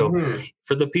things. So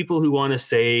for the people who want to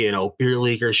say, beer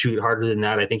leaguers shoot harder than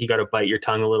that, I think you got to bite your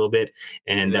tongue a little bit.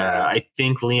 And I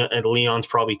think Leon's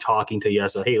probably talking to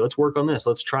Yessa, hey, let's work on this.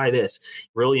 Let's try this.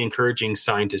 Really encouraging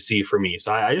sign to see for me.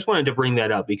 So I just wanted to bring that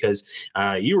up because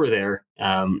you were there.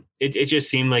 It just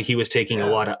seemed like he was taking a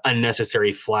lot of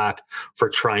unnecessary flack for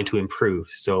trying to improve.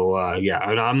 So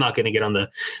I'm not going to get on the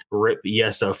rip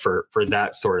Yessa for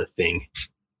that sort of thing.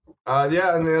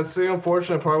 And that's the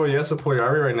unfortunate part with Jesse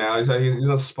Puljujarvi right now, is that he's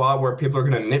in a spot where people are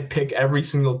going to nitpick every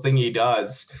single thing he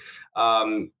does.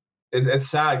 It's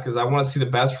sad because I want to see the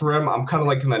best for him. I'm kind of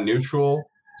like in the neutral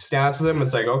stance with him.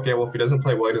 It's like, okay, well, if he doesn't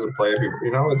play well, he doesn't play.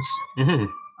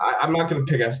 I'm not going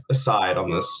to pick a side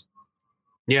on this.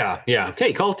 Yeah, yeah.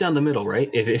 Hey, call it down the middle, right?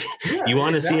 If Yeah, you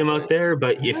want to see him exactly. out there,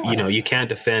 but if Yeah. you can't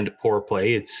defend poor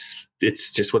play, it's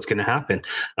just what's going to happen.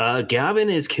 Gavin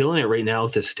is killing it right now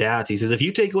with the stats. He says if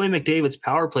you take away McDavid's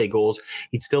power play goals,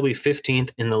 he'd still be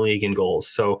 15th in the league in goals.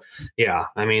 So yeah,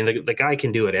 I mean the guy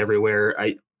can do it everywhere.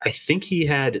 I think he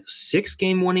had 6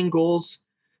 game-winning goals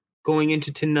going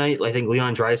into tonight. I think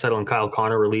Leon Draisaitl and Kyle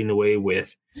Connor were leading the way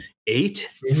with 8.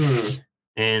 Mhm.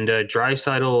 And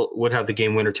Draisaitl would have the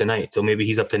game winner tonight, so maybe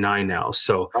he's up to 9 now.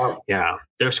 So yeah,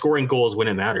 they're scoring goals when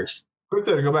it matters.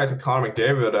 Quickly to go back to Connor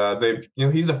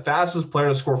McDavid, he's the fastest player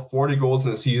to score 40 goals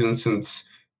in a season since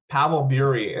Pavel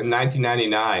Bure in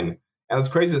 1999, and it's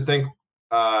crazy to think,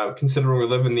 considering we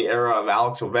live in the era of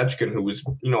Alex Ovechkin, who was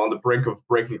on the brink of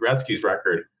breaking Gretzky's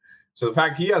record. So the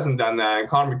fact he hasn't done that, and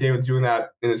Connor McDavid's doing that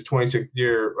in his 26th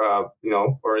year,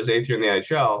 or his 8th year in the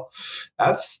NHL,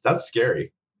 that's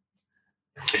scary.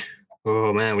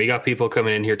 Oh man, we got people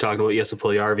coming in here talking about Jesse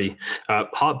Puljujärvi.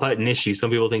 Hot button issue. Some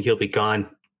people think he'll be gone.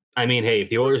 I mean, hey, if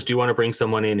the Oilers do want to bring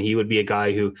someone in, he would be a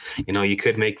guy who, you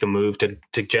could make the move to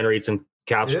generate some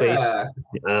cap space.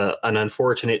 An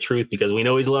unfortunate truth because we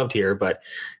know he's loved here, but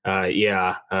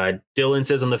Dylan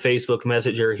says on the Facebook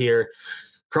Messenger here,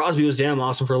 Crosby was damn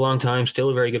awesome for a long time. Still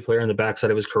a very good player on the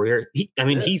backside of his career.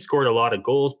 He scored a lot of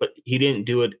goals, but he didn't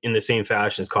do it in the same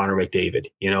fashion as Connor McDavid,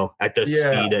 at the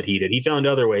speed that he did. He found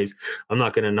other ways. I'm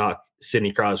not going to knock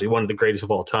Sidney Crosby, one of the greatest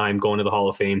of all time, going to the Hall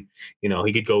of Fame.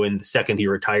 He could go in the second he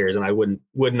retires, and I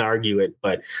wouldn't argue it,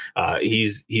 but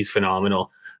he's phenomenal.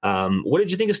 What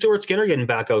did you think of Stuart Skinner getting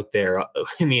back out there?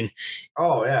 I mean,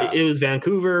 it was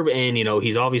Vancouver, and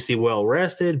he's obviously well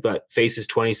rested, but faces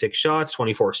 26 shots,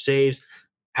 24 saves.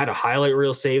 Had a highlight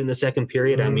reel save in the second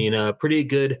period. Mm-hmm. I mean, a pretty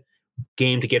good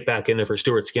game to get back in there for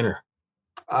Stuart Skinner.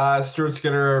 Stuart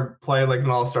Skinner played like an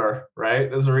all-star, right?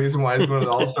 There's a reason why he's going to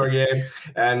the all-star game.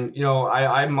 And,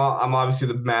 I'm obviously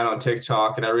the man on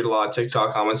TikTok, and I read a lot of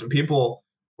TikTok comments, and people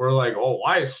were like, oh,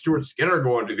 why is Stuart Skinner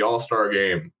going to the all-star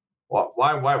game?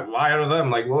 Why are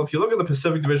them? Like, well, if you look at the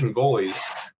Pacific Division goalies,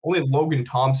 only Logan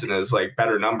Thompson has like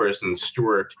better numbers than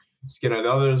Stuart Skinner. The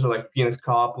others are like Phoenix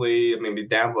Copley, maybe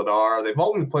Dan Vladar. They've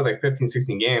all only played like 15,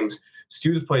 16 games.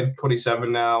 Stu's played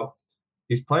 27 now.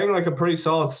 He's playing like a pretty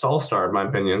solid all-star, in my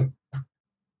opinion.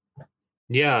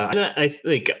 Yeah, I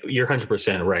think you're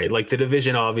 100% right. Like the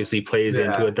division obviously plays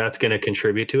into it. That's going to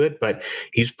contribute to it, but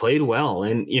he's played well.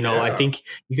 And, I think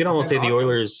you can almost say the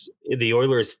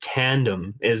Oilers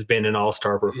tandem has been an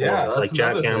all-star performance. Like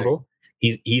Jack Campbell,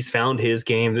 he's found his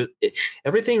game.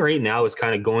 Everything right now is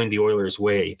kind of going the Oilers'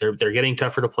 way. They're getting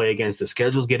tougher to play against. The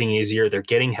schedule's getting easier. They're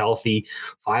getting healthy.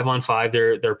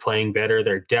 5-on-5, they're playing better.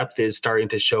 Their depth is starting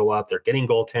to show up. They're getting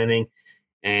goaltending.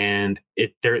 And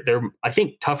they're I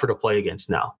think tougher to play against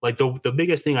now. Like the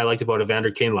biggest thing I liked about Evander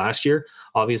Kane last year,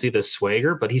 obviously the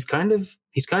swagger, but he's kind of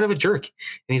a jerk,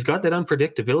 and he's got that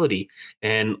unpredictability.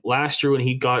 And last year when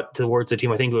he got towards the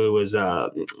team, I think it was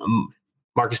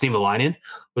Marcus Niemelainen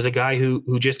was a guy who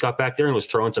just got back there and was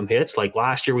throwing some hits. Like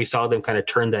last year we saw them kind of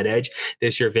turn that edge.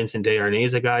 This year Vincent Desharnais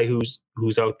is a guy who's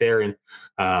out there, and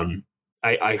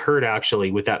I heard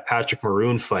actually with that Patrick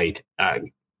Maroon fight.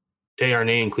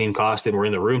 Desharnais and Clean Costin were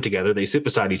in the room together. They sit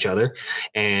beside each other,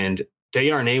 and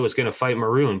Desharnais was going to fight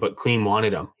Maroon, but Clean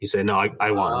wanted him. He said, "No, I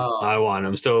want him. I want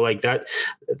him." So like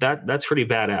that's pretty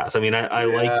badass. I mean, I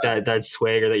like that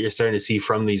swagger that you're starting to see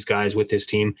from these guys with this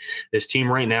team. This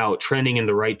team right now trending in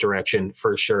the right direction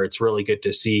for sure. It's really good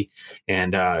to see.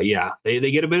 And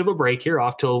they get a bit of a break here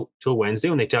off till Wednesday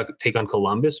when they take on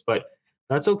Columbus, but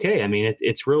that's okay. I mean,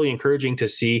 it's really encouraging to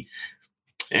see.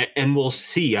 And we'll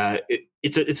see.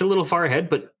 It's a little far ahead,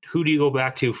 but who do you go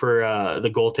back to for the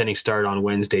goaltending start on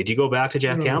Wednesday? Do you go back to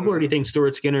Jack Campbell, or do you think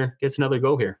Stuart Skinner gets another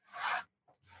go here?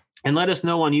 And let us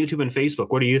know on YouTube and Facebook.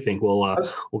 What do you think? We'll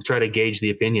try to gauge the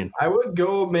opinion. I would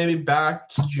go maybe back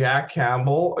to Jack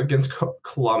Campbell against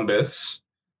Columbus,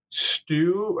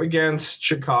 Stu against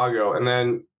Chicago, and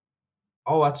then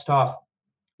that's tough.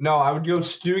 No, I would go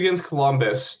Stu against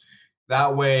Columbus.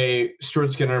 That way,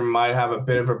 Stuart Skinner might have a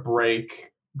bit of a break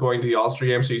going to the All-Star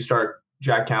game, so you start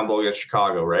Jack Campbell against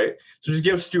Chicago, right? So just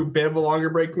give Stu a bit of a longer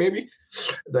break, maybe.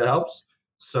 That helps.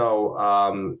 So, I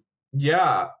don't.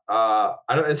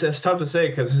 It's tough to say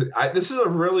because this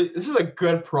is a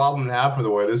good problem to have for the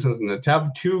Oilers, isn't it? To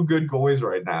have two good goalies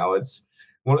right now, it's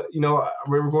we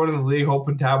were going to the league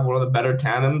hoping to have one of the better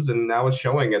tandems, and now it's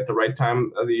showing at the right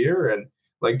time of the year. And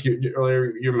like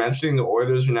earlier, you're mentioning the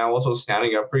Oilers are now also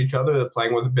standing up for each other. They're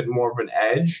playing with a bit more of an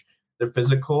edge. They're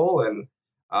physical, and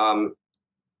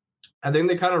I think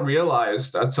they kind of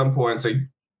realized at some point, like,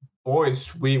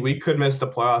 boys, we could miss the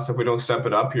playoffs if we don't step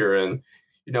it up here. And,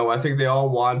 I think they all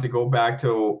want to go back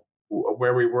to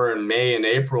where we were in May and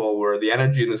April, where the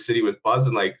energy in the city was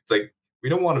buzzing. Like, it's like we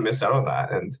don't want to miss out on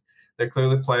that, and they're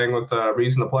clearly playing with a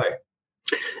reason to play.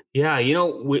 Yeah,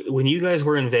 when you guys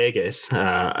were in Vegas,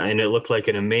 and it looked like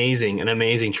an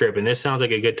amazing trip, and this sounds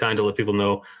like a good time to let people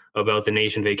know about the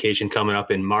Nation Vacation coming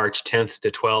up in March 10th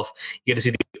to 12th. You get to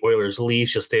see the Oilers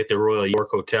Leafs. You'll stay at the Royal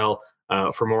York Hotel.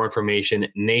 For more information,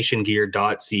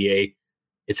 nationgear.ca.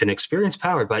 It's an experience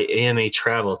powered by AMA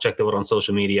Travel. Check them out on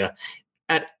social media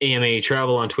at AMA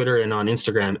Travel on Twitter and on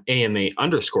Instagram,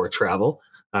 AMA_travel.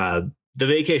 The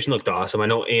vacation looked awesome. I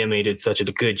know AMA did such a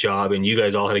good job, and you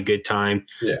guys all had a good time.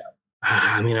 Yeah.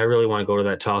 I mean, I really want to go to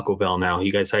that Taco Bell now.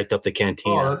 You guys hyped up the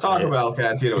cantina. Oh, the Taco Bell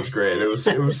cantina was great. It was.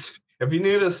 If you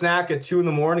needed a snack at 2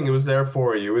 a.m, it was there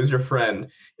for you. It was your friend.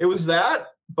 It was that,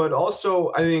 but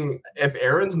also I think if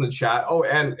Aaron's in the chat,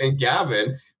 and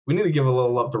Gavin, we need to give a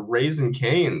little love to Raising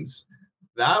Cane's.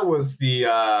 That was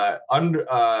the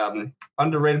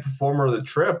underrated performer of the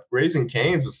trip. Raising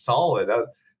Cane's was solid.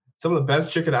 Some of the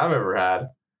best chicken I've ever had.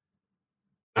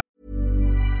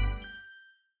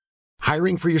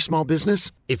 Hiring for your small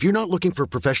business? If you're not looking for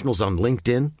professionals on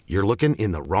LinkedIn, you're looking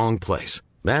in the wrong place.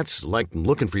 That's like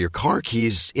looking for your car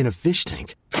keys in a fish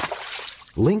tank.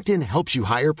 LinkedIn helps you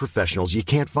hire professionals you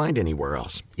can't find anywhere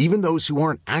else, even those who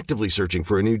aren't actively searching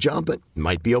for a new job but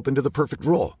might be open to the perfect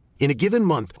role. In a given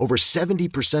month, over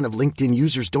 70% of LinkedIn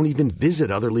users don't even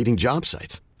visit other leading job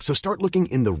sites. So start looking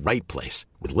in the right place.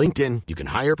 With LinkedIn, you can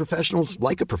hire professionals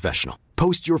like a professional.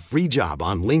 Post your free job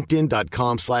on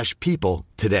linkedin.com/people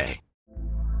today.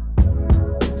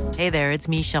 Hey there, it's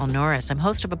Michelle Norris. I'm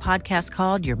host of a podcast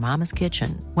called Your Mama's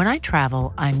Kitchen. When I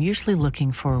travel, I'm usually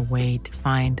looking for a way to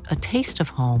find a taste of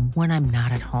home when I'm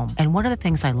not at home. And one of the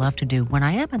things I love to do when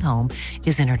I am at home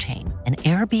is entertain. And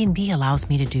Airbnb allows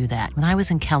me to do that. When I was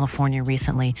in California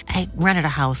recently, I rented a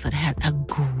house that had a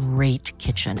great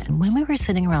kitchen. And when we were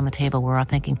sitting around the table, we were all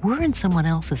thinking, we're in someone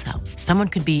else's house. Someone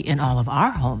could be in all of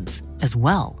our homes as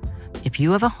well. If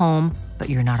you have a home, but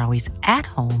you're not always at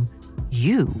home,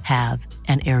 you have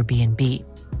an Airbnb.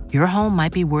 Your home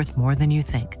might be worth more than you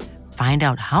think. Find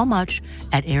out how much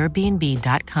at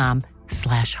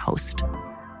airbnb.com/host.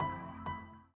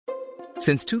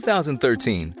 Since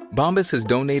 2013, Bombas has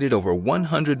donated over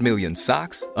 100 million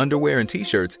socks, underwear, and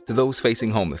T-shirts to those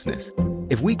facing homelessness.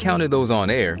 If we counted those on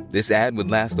air, this ad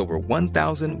would last over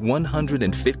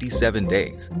 1,157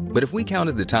 days. But if we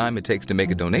counted the time it takes to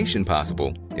make a donation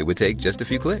possible, it would take just a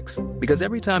few clicks. Because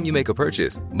every time you make a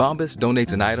purchase, Bombas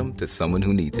donates an item to someone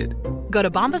who needs it. Go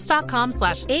to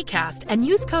bombas.com/ACAST and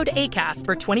use code ACAST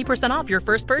for 20% off your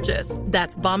first purchase.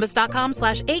 That's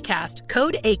bombas.com/ACAST,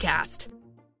 code ACAST.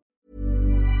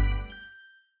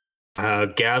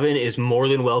 Gavin is more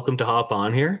than welcome to hop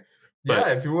on here. Yeah,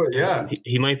 if you would, yeah.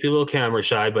 He might be a little camera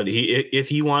shy, but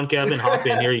if you want, Gavin, hop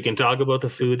in here. You can talk about the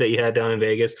food that you had down in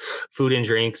Vegas, food and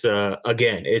drinks.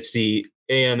 Again, it's the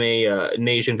AMA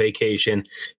Nation Vacation,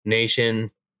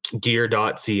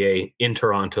 nationgear.ca in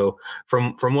Toronto.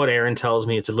 From what Aaron tells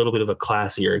me, it's a little bit of a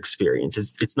classier experience.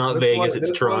 It's not Vegas, it's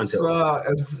Toronto.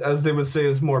 As they would say,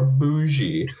 is more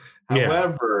bougie.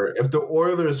 However, if the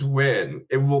Oilers win,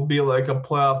 it will be like a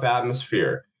playoff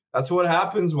atmosphere. That's what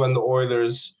happens when the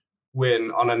Oilers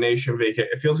win on a Nation vacation.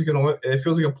 It feels like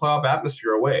a playoff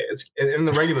atmosphere away. It's in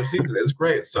the regular season. It's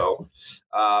great. So,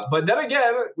 but then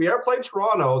again, we are playing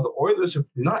Toronto. The Oilers have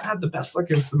not had the best luck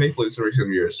against the Maple Leafs in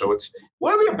recent years. So it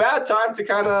wouldn't be a bad time to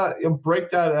kind of break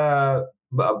that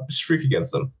streak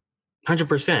against them.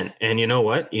 100%. And you know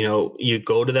what? You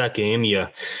go to that game,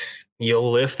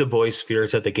 you'll lift the boys'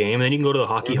 spirits at the game. And then you can go to the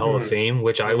Hockey Hall of Fame,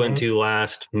 which I went to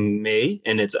last May,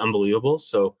 and it's unbelievable.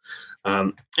 So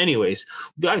anyways,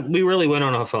 we really went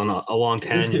on a long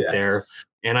tangent there.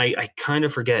 And I kind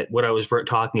of forget what I was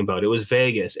talking about. It was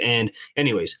Vegas. And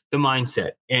anyways, the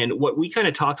mindset. And what we kind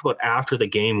of talked about after the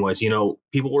game was,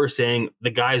 people were saying the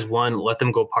guys won, let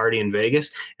them go party in Vegas.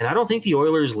 And I don't think the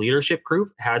Oilers leadership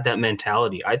group had that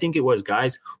mentality. I think it was,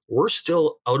 guys, we're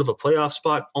still out of a playoff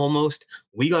spot almost.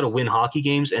 We got to win hockey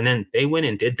games. And then they went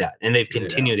and did that. And they've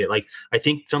continued it. Like, I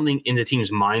think something in the team's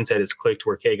mindset has clicked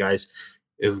where, okay, guys,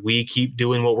 if we keep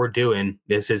doing what we're doing,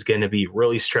 this is going to be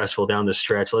really stressful down the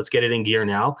stretch. Let's get it in gear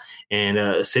now.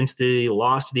 And since the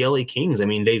loss to the LA Kings, I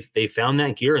mean, they found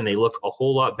that gear and they look a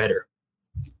whole lot better.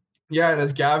 Yeah, and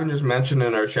as Gavin just mentioned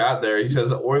in our chat there, he says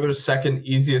the Oilers' second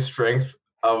easiest strength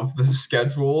of the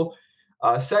schedule.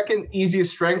 Second easiest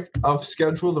strength of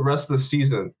schedule the rest of the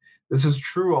season. This is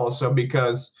true also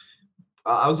because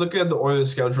I was looking at the Oilers'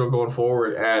 schedule going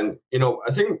forward, and,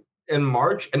 I think in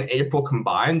March and April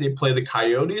combined, they play the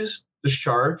Coyotes, the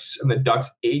Sharks, and the Ducks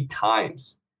 8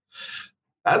 times.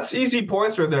 That's easy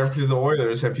points right there for the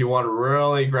Oilers if you want to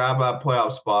really grab a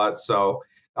playoff spot. So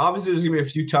obviously there's going to be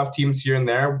a few tough teams here and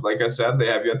there. Like I said, they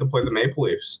have yet to play the Maple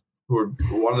Leafs, who are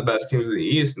one of the best teams in the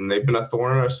East, and they've been a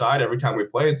thorn in our side every time we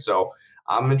played. So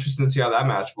I'm interested to see how that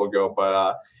match will go.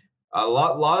 But a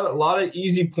lot of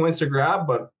easy points to grab,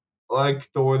 but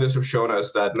like the Oilers have shown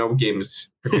us that no game is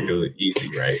particularly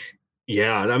easy, right?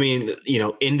 Yeah, I mean,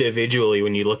 individually,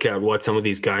 when you look at what some of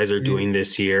these guys are doing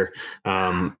this year,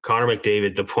 Connor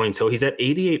McDavid, the points. So he's at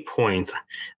 88 points.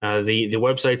 The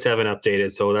websites haven't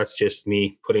updated, so that's just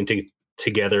me putting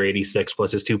together 86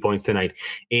 plus his 2 points tonight,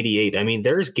 88. I mean,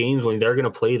 there's games when they're going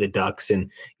to play the Ducks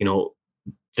and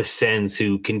the Sens,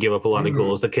 who can give up a lot of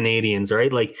goals, the Canadians,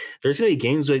 right? Like, there's going to be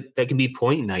games that can be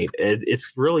point night.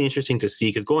 It's really interesting to see,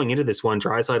 because going into this one,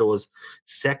 Draisaitl was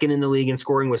second in the league in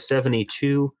scoring with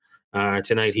 72.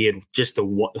 Tonight he had just the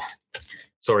 1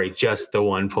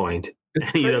 point.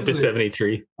 He's up to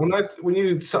 73. When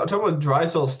you talk about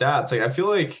Draisaitl stats, like, I feel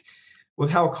like with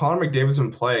how Connor McDavid's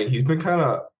been playing, he's been kind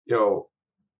of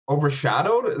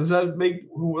overshadowed. Does that make,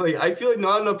 like, I feel like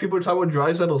not enough people are talking about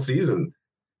Draisaitl's season.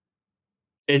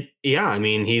 I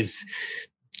mean, he's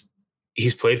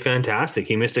played fantastic.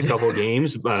 He missed a couple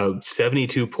games,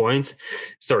 72 points,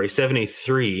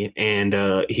 73,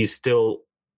 and he's still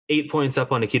 8 points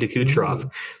up on Nikita Kucherov.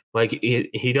 Like,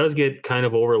 he does get kind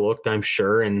of overlooked, I'm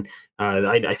sure, and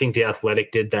I think the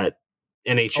Athletic did that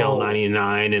NHL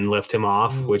 99 and left him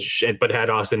off, but had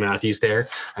Austin Matthews there,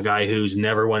 a guy who's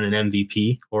never won an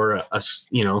MVP or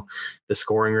the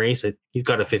scoring race. He's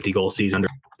got a 50-goal season under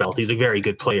belt. He's a very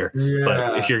good player. Yeah.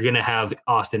 But if you're going to have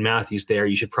Austin Matthews there,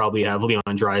 you should probably have Leon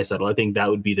Draisaitl. I think that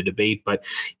would be the debate. But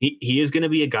he is going to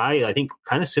be a guy, I think,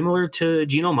 kind of similar to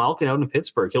Geno Malkin out in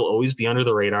Pittsburgh. He'll always be under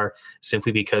the radar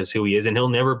simply because who he is, and he'll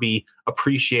never be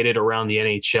appreciated around the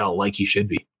NHL like he should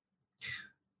be.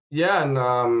 Yeah,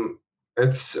 and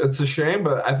it's a shame,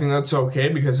 but I think that's okay,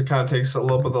 because it kind of takes a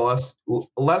little bit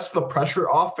less the pressure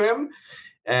off him,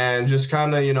 and just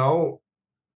kind of,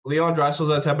 Leon Draisaitl's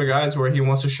that type of guy. It's where he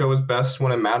wants to show his best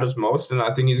when it matters most, and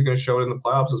I think he's going to show it in the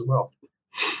playoffs as well.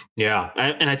 Yeah,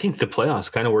 and I think the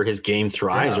playoffs kind of where his game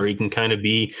thrives, where he can kind of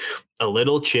be a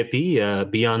little chippy,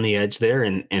 be on the edge there,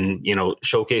 and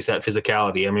showcase that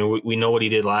physicality. I mean, we know what he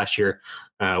did last year.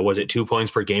 Was it 2 points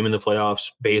per game in the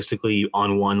playoffs, basically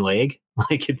on one leg?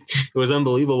 Like, it was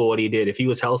unbelievable what he did. If he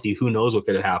was healthy, who knows what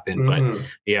could have happened? But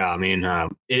yeah, I mean,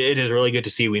 it is really good to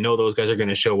see. We know those guys are going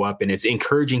to show up, and it's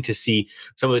encouraging to see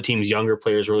some of the team's younger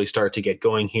players really start to get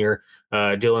going here.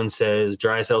 Dylan says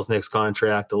Draisaitl's next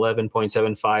contract,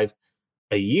 11.75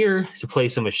 a year, to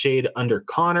place him a shade under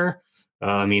Connor.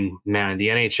 I mean, man, the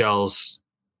NHL's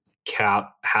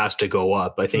cap has to go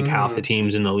up. I think half the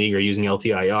teams in the league are using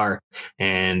LTIR,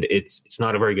 and it's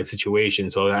not a very good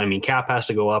situation. So, I mean, cap has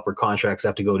to go up or contracts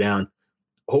have to go down.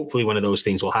 Hopefully one of those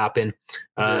things will happen.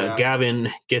 Gavin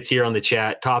gets here on the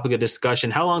chat. Topic of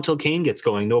discussion: how long till Kane gets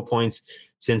going? No points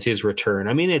since his return.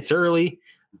 I mean, it's early.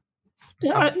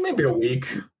 Yeah, maybe a week.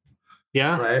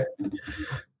 Yeah. Right.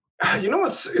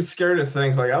 It's scary to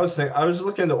think. Like, I was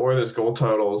looking at the Oilers goal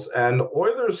totals, and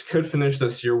Oilers could finish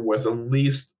this year with at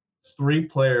least 3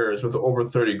 players with over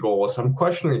 30 goals. I'm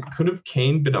questioning, could have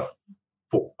Kane been a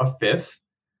fifth?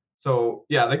 So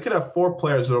yeah, they could have 4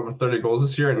 players with over 30 goals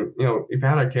this year, and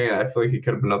Evander Kane, I feel like he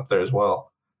could have been up there as well.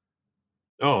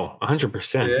 Oh,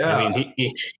 100%. Yeah. I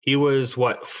mean, he was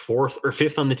what, 4th or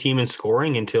 5th on the team in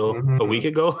scoring until a week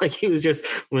ago. Like, he was just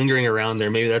lingering around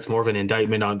there. Maybe that's more of an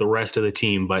indictment on the rest of the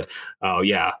team. But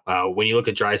when you look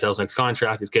at Draisaitl's next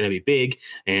contract, it's going to be big.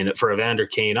 And for Evander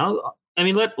Kane,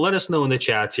 let us know in the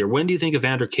chats here. When do you think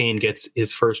Evander Kane gets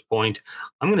his first point?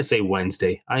 I'm going to say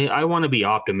Wednesday. I want to be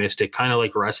optimistic, kind of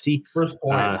like Rusty. First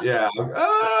point, yeah.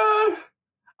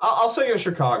 I'll say in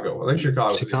Chicago. I think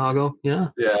Chicago. Chicago, yeah.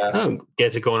 Yeah.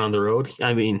 Gets it going on the road.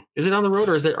 I mean, is it on the road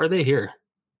or are they here?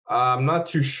 I'm not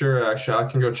too sure, actually.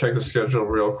 I can go check the schedule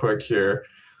real quick here.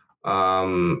 Let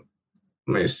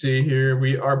me see here.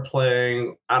 We are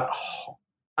playing at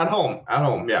home.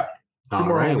 Yeah. 2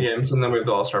 more home games, and then we have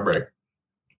the All-Star break.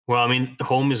 Well, I mean,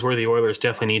 home is where the Oilers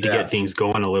definitely need to get things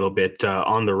going a little bit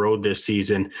on the road this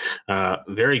season.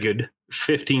 Very good.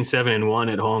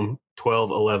 15-7-1 at home,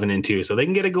 12-11-2. So they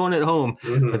can get it going at home.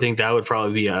 I think that would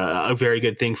probably be a very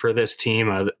good thing for this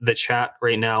team. The chat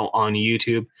right now on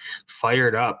YouTube,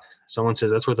 fired up. Someone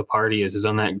says that's where the party is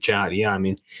on that chat. Yeah, I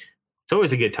mean, it's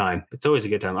always a good time. I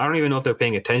don't even know if they're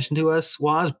paying attention to us,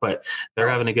 Waz, but they're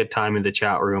having a good time in the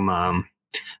chat room.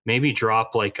 Maybe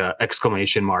drop like a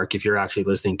exclamation mark if you're actually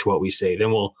listening to what we say.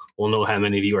 Then we'll know how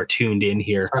many of you are tuned in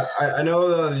here. I know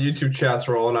the YouTube chat's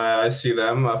rolling. I see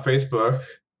them. Facebook,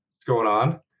 what's going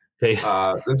on?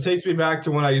 This takes me back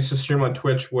to when I used to stream on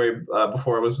Twitch way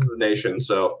before I was with the Nation.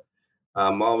 So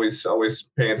I'm always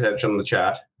paying attention in the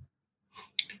chat.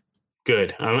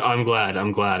 Good. I'm glad.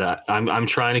 I'm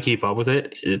trying to keep up with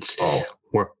it. It's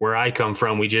where I come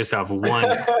from. We just have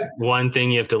one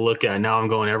thing you have to look at. Now I'm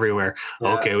going everywhere.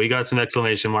 Yeah. Okay, we got some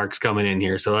exclamation marks coming in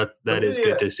here, so that is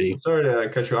good to see. Sorry to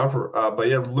cut you off, but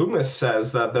yeah, Loomis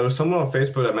says that there was someone on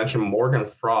Facebook that mentioned Morgan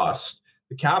Frost.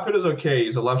 The cap hit is okay.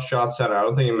 He's a left shot center. I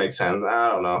don't think it makes sense. I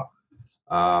don't know.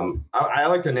 I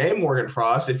like the name Morgan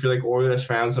Frost. I feel like Oilers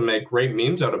fans will make great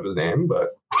memes out of his name,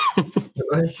 but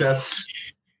that's.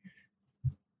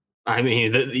 I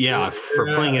mean,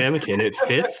 for playing in Edmonton, it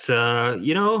fits.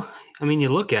 You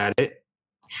look at it.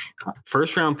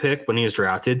 First round pick when he was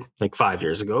drafted, like 5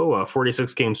 years ago.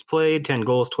 46 games played, 10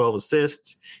 goals, 12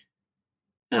 assists.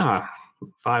 5'11",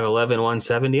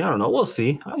 170. I don't know. We'll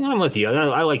see. I'm with you.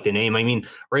 I like the name. I mean,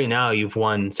 right now you've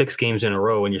won 6 games in a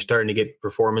row, and you're starting to get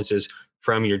performances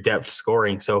from your depth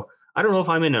scoring. So I don't know if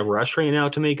I'm in a rush right now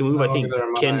to make a move. I think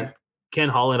Ken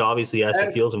Holland obviously has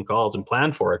to field some calls and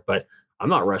plan for it, but I'm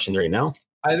not rushing right now.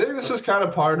 I think this is kind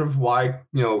of part of why,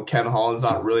 Ken Holland's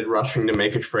not really rushing to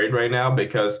make a trade right now,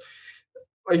 because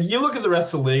like you look at the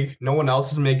rest of the league, no one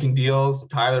else is making deals.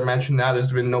 Tyler mentioned that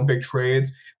there's been no big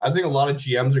trades. I think a lot of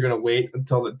GMs are going to wait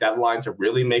until the deadline to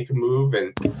really make a move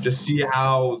and just see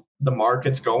how the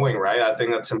market's going, right? I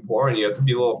think that's important. You have to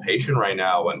be a little patient right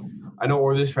now. And I know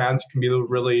Oilers fans can be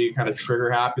really kind of trigger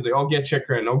happy. Like, get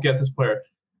Chychrun, get this player.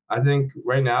 I think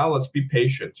right now, let's be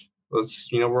patient. Let's,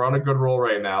 we're on a good roll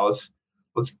right now. Let's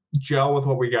gel with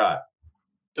what we got.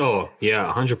 Oh,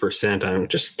 yeah, 100%. I'm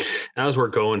just, as we're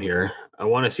going here, I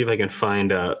want to see if I can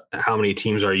find how many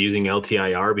teams are using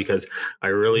LTIR, because I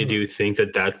really do think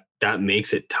that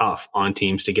makes it tough on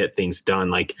teams to get things done.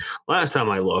 Like last time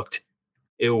I looked,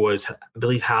 it was, I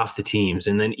believe, half the teams.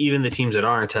 And then even the teams that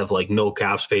aren't have like no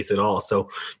cap space at all. So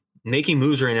making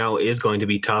moves right now is going to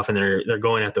be tough, and they're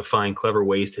going to have to find clever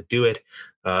ways to do it.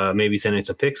 Maybe sending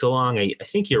some picks along. I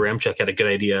think Yaremchuk had a good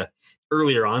idea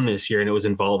earlier on this year, and it was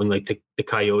involving like the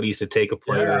Coyotes to take a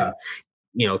player and,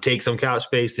 take some cap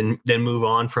space and then move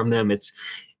on from them.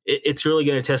 It's really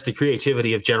going to test the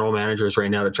creativity of general managers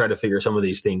right now to try to figure some of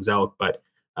these things out. But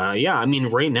I mean,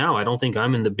 right now, I don't think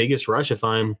I'm in the biggest rush if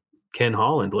I'm Ken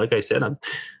Holland. Like I said, I'm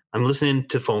listening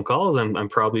to phone calls. I'm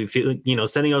probably feeling,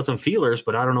 sending out some feelers,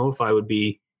 but I don't know if I would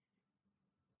be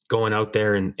going out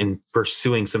there and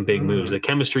pursuing some big moves. The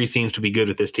chemistry seems to be good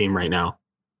with this team right now.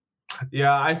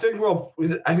 Yeah, I think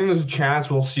there's a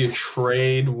chance we'll see a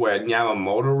trade when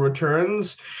Yamamoto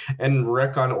returns. And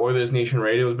Rick on Oilers Nation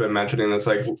Radio has been mentioning this,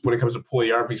 like when it comes to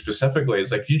Puljujärvi specifically,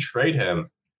 it's like you trade him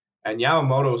and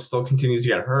Yamamoto still continues to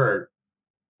get hurt.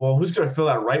 Well, who's going to fill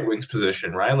that right wing's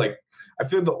position, right? Like I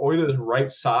feel the Oilers'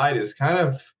 right side is kind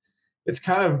of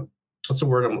what's the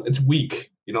word? It's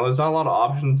weak. There's not a lot of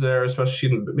options there,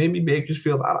 especially maybe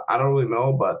Bakersfield. I don't really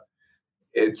know, but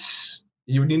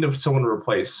you need someone to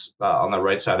replace on the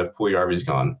right side if Puljujärvi's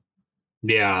gone.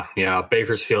 Yeah,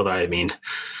 Bakersfield. I mean,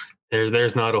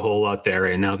 there's not a whole lot there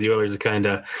right now. The Oilers are kind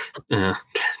of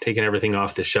taking everything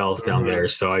off the shelves down there.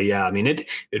 So I mean,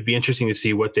 it'd be interesting to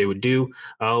see what they would do.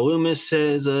 Loomis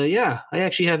says, I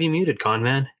actually have you muted, con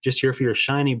man. Just here for your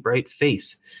shiny, bright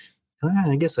face.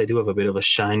 I guess I do have a bit of a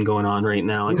shine going on right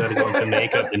now. I got to go into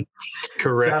makeup and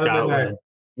correct Saturday that night. One.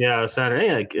 Yeah,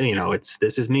 Saturday.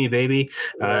 This is me, baby.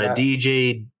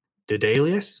 DJ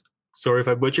Dedalius. Sorry if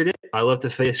I butchered it. I left the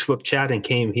Facebook chat and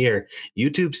came here.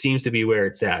 YouTube seems to be where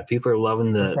it's at. People are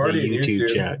loving the YouTube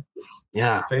chat.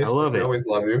 Yeah, Facebook, I love it. I always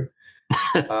love you.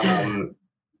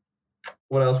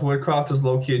 What else? Woodcroft is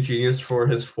low-key a genius for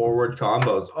his forward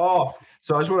combos. Oh,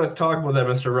 so I just want to talk about that,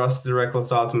 Mr. Russ, the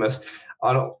Reckless Optimist.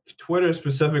 On Twitter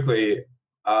specifically,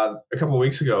 a couple of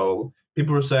weeks ago,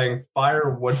 people were saying,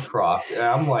 fire Woodcroft. And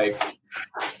I'm like,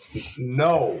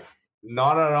 no,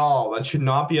 not at all. That should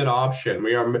not be an option.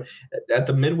 We are at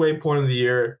the midway point of the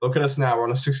year. Look at us now. We're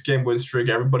on a 6-game win streak.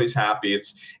 Everybody's happy.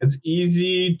 It's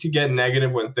easy to get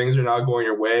negative when things are not going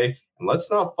your way. And let's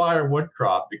not fire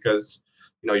Woodcroft because,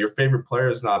 your favorite player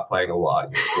is not playing a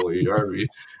lot.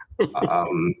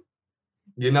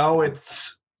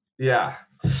 Yeah.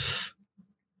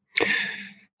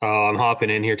 I'm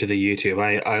hopping in here to the YouTube.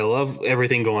 I love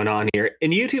everything going on here.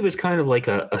 And YouTube is kind of like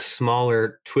a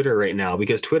smaller Twitter right now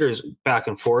because Twitter's back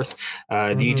and forth.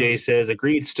 DJ says,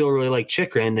 agreed, still really like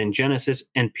Chychrun. Then Genesis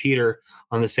and Peter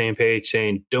on the same page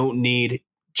saying, don't need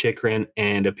Chychrun,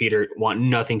 and Peter want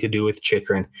nothing to do with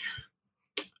Chychrun.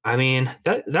 I mean,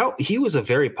 that he was a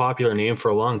very popular name for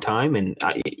a long time, and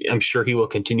I'm sure he will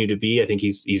continue to be. I think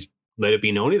he's let it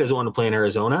be known he doesn't want to play in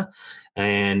Arizona.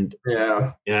 And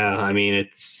yeah, I mean,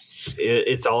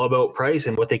 it's all about price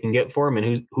and what they can get for him,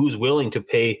 and who's willing to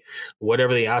pay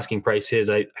whatever the asking price is.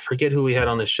 I forget who we had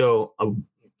on the show,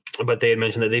 but they had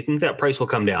mentioned that they think that price will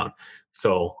come down.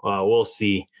 So we'll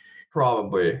see.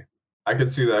 Probably. I could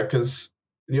see that because,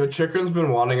 Chikrin's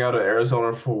been wanting out of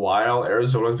Arizona for a while.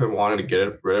 Arizona's been wanting to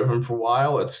get rid of him for a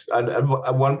while.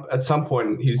 At some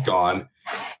point he's gone.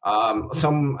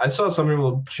 I saw some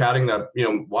people chatting that,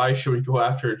 why should we go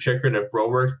after Chikrin if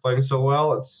Broberg's playing so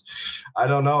well? I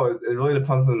don't know. It really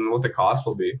depends on what the cost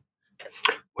will be.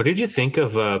 What did you think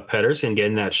of Pettersson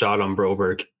getting that shot on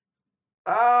Broberg?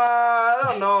 I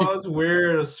don't know. It was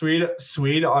weird.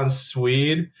 Swede on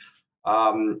Swede.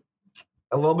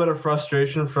 A little bit of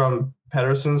frustration from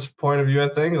Pettersson's point of view, I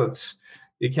think.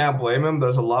 You can't blame him.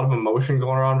 There's a lot of emotion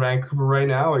going around Vancouver right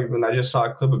now. Even I just saw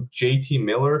a clip of JT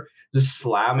Miller just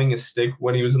slamming his stick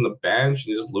when he was on the bench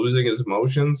and just losing his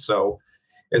emotions. So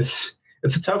it's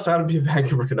a tough time to be a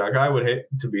Vancouver Canuck. I would hate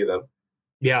to be them.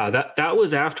 Yeah, that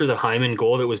was after the Hyman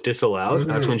goal that was disallowed. Mm-hmm.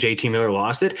 That's when JT Miller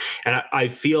lost it. And I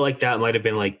feel like that might have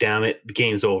been like, damn it, the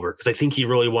game's over. Because I think he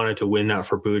really wanted to win that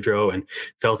for Boudreau and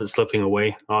felt it slipping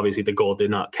away. Obviously, the goal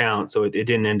did not count, so it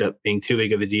didn't end up being too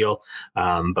big of a deal.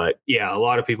 But yeah, a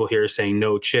lot of people here are saying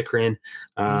no Chikrin.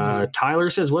 Tyler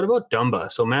says, what about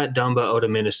Dumba? So Matt Dumba out of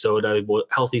Minnesota,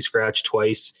 healthy scratch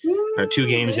twice, 2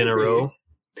 games in a row.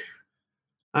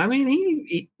 I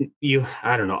mean,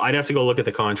 I don't know. I'd have to go look at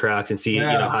the contract and see,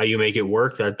 how you make it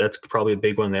work. That's probably a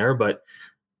big one there, but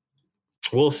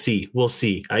we'll see.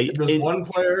 There's one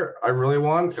player I really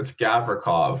want. It's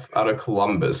Gavrikov out of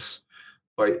Columbus,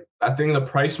 but I think the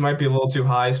price might be a little too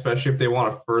high, especially if they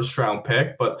want a first-round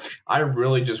pick. But I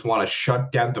really just want to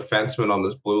shut down defensemen on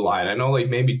this blue line. I know,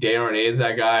 maybe Darren A is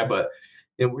that guy, but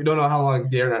we don't know how long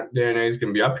Darren A is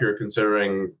going to be up here,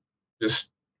 considering just.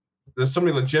 There's so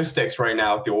many logistics right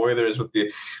now with the Oilers, with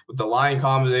the line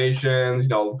combinations,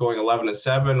 going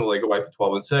 11-7. Will they go back to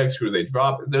 12-6? Who do they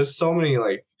drop? There's so many,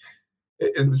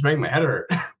 it's making my head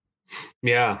hurt.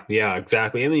 Yeah,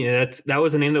 exactly. I mean, that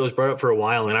was a name that was brought up for a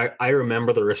while, and I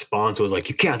remember the response was like,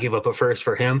 you can't give up a first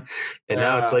for him. And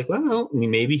now it's like, well, I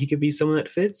mean, maybe he could be someone that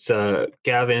fits.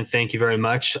 Gavin, thank you very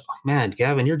much. Oh, man,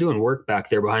 Gavin, you're doing work back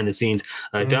there behind the scenes.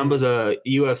 Dumba's a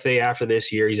UFA after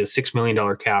this year. He's a $6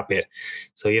 million cap hit,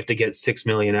 so you have to get $6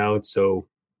 million out. So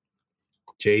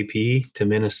JP to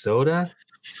Minnesota,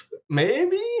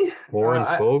 maybe Warren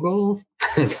Fogle.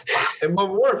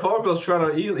 But Warren Fogel's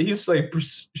trying to. He's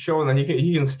showing that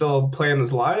he can still play in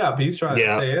this lineup. He's trying to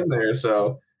stay in there.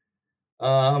 So,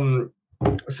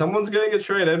 someone's gonna get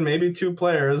traded. Maybe 2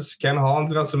 players. Ken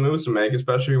Holland's got some moves to make,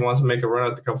 especially if he wants to make a run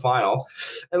at the Cup final.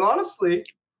 And honestly,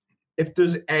 if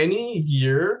there's any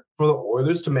year for the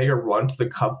Oilers to make a run to the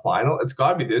Cup final, it's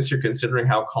got to be this year, considering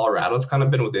how Colorado's kind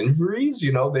of been with injuries.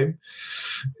 If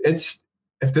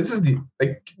this is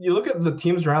you look at the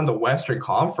teams around the Western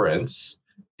Conference.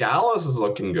 Dallas is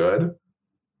looking good.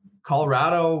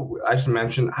 Colorado, I just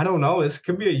mentioned, I don't know. This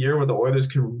could be a year where the Oilers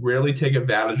could really take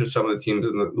advantage of some of the teams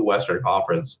in the Western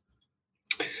Conference.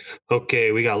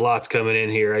 Okay, we got lots coming in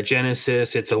here. At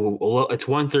Genesis, it's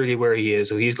 1:30 where he is,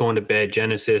 so he's going to bed.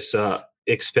 Genesis,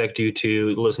 expect you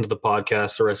to listen to the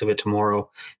podcast the rest of it tomorrow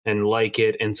and like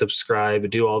it and subscribe,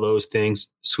 do all those things.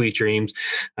 Sweet dreams.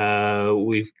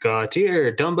 We've got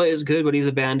here, Dumba is good, but he's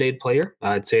a Band-Aid player.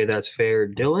 I'd say that's fair,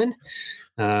 Dylan.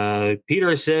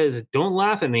 Peter says, don't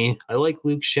laugh at me. I like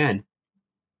Luke Shen.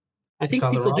 I think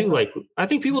people do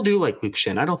like Luke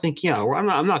Shen. I don't think, I'm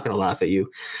not going to laugh at you.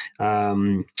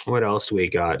 What else do we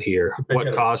got here?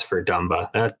 What cause for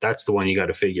Dumba? That's the one you got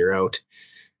to figure out.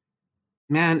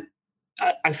 Man,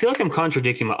 I feel like I'm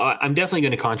I'm definitely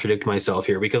going to contradict myself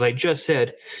here, because I just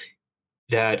said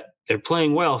that they're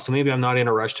playing well, so maybe I'm not in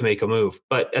a rush to make a move.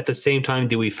 But at the same time,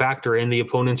 do we factor in the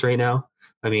opponents right now?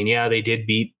 I mean, they did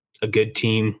beat a good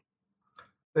team.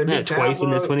 They beat twice Tampa,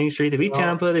 in this winning streak. They beat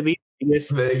Tampa. They beat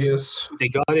Vegas. They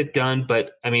got it done.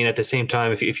 But I mean, at the same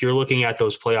time, if you're looking at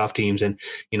those playoff teams and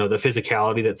the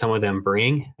physicality that some of them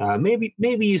bring, maybe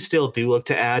you still do look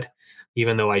to add,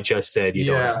 even though I just said you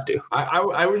don't have to.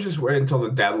 I would just wait until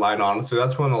the deadline, honestly.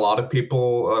 That's when a lot of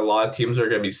teams are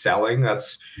going to be selling.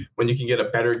 That's when you can get a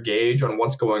better gauge on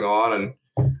what's going on. And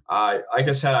like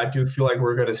I said, I do feel like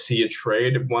we're going to see a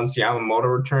trade once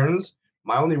Yamamoto returns.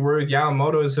 My only worry with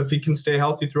Yamamoto is if he can stay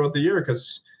healthy throughout the year,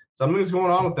 because something's going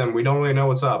on with him. We don't really know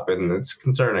what's up, and it's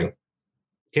concerning.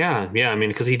 Yeah. I mean,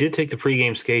 because he did take the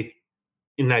pregame skate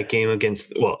in that game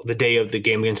the day of the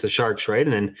game against the Sharks, right?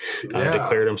 And then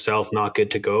declared himself not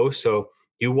good to go. So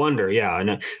you wonder,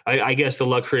 and I guess the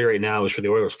luxury right now is for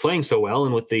the Oilers playing so well,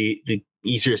 and with the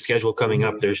easier schedule coming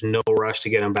up. There's no rush to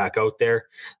get him back out there.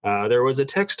 There was a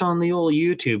text on the old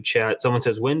YouTube chat. Someone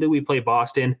says, when do we play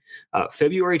Boston?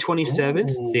 February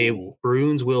 27th, the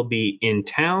Bruins will be in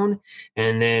town.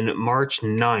 And then March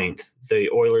 9th, the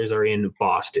Oilers are in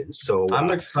Boston. So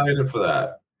I'm excited for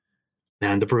that.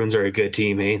 Man, the Bruins are a good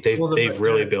team, eh? They've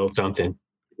really built something.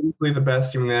 Easily the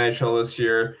best team in the NHL this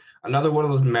year. Another one of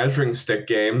those measuring stick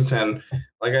games. And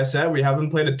like I said, we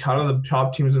haven't played a ton of the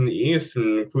top teams in the East,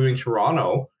 including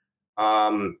Toronto.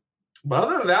 But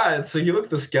other than that, it's like you look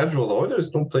at the schedule, the Oilers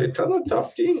don't play a ton of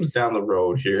tough teams down the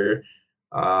road here.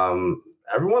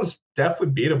 Everyone's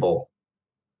definitely beatable.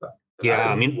 Yeah,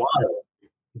 I mean,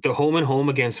 the home and home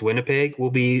against Winnipeg will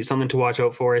be something to watch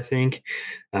out for, I think.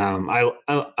 I'm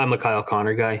a Kyle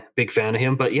Connor guy, big fan of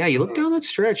him. But yeah, you look down that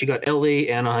stretch. You got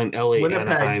LA, Anaheim, Winnipeg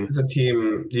Anaheim. Is a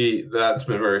team that's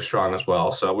been very strong as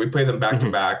well. So we play them back to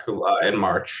back in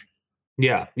March.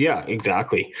 Yeah,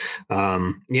 exactly.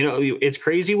 It's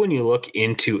crazy when you look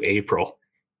into April.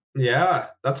 Yeah,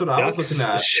 that's what I was looking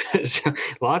at.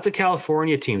 Lots of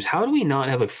California teams. How do we not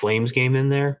have a Flames game in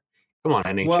there? Come on,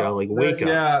 NHL, wake up.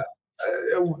 Yeah.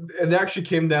 It actually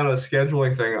came down to a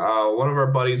scheduling thing. One of our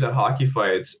buddies at Hockey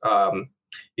Fights,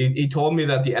 he told me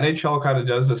that the NHL kind of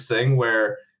does this thing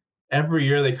where every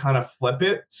year they kind of flip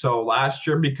it. So last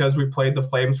year, because we played the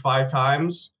Flames 5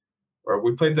 times, or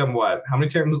we played them how many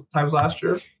times last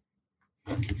year?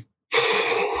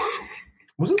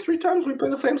 Was it 3 times we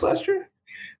played the Flames last year?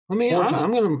 I mean,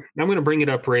 I'm gonna bring it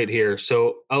up right here.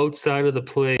 So outside of the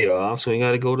playoffs, we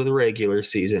got to go to the regular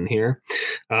season here.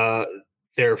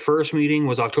 Their first meeting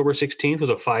was October 16th, was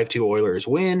a 5-2 Oilers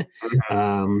win.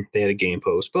 They had a game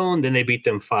postponed. Then they beat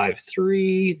them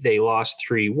 5-3. They lost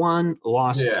 3-1,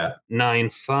 lost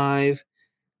 9-5.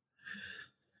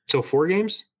 So 4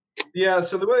 games? Yeah,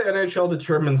 so the way the NHL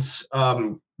determines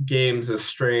games is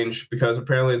strange because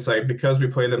apparently it's like because we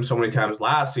played them so many times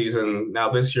last season, now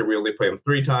this year we only play them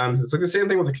 3 times. It's like the same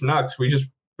thing with the Canucks. We just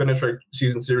finished our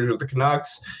season series with the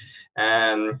Canucks,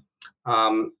 and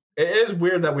it is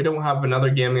weird that we don't have another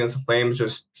game against the Flames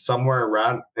just somewhere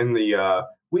around in the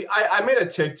I made a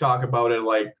TikTok about it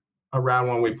like around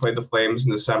when we played the Flames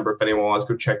in December. If anyone wants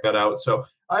to go check that out. So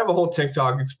I have a whole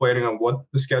TikTok explaining on what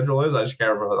the schedule is. I just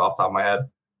can't remember it off the top of my head.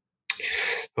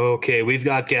 Okay, we've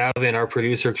got Gavin, our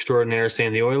producer extraordinaire,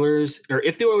 saying the Oilers, or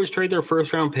if the Oilers trade their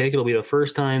first round pick, it'll be the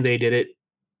first time they did it.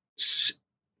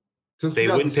 They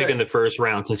wouldn't pick in the first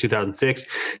round since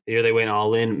 2006. The year they went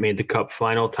all in, made the Cup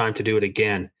final. Time to do it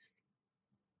again.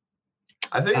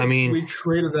 I mean, we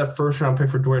traded that first round pick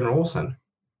for Dwayne Rolison.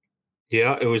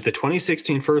 Yeah, it was the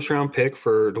 2016 first round pick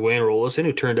for Dwayne Rolison,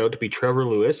 who turned out to be Trevor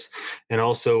Lewis, and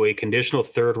also a conditional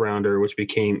third rounder, which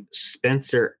became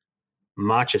Spencer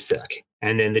Machasek.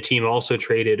 And then the team also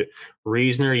traded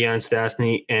Reisner, Jan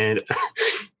Stastny, and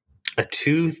a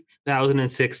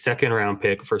 2006 second round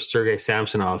pick for Sergei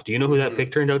Samsonov. Do you know who that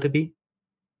pick turned out to be?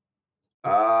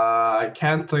 I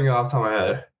can't think off the top of my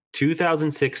head.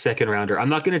 2006 second rounder. I'm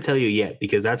not going to tell you yet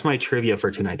because that's my trivia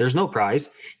for tonight. There's no prize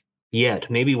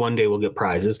yet. Maybe one day we'll get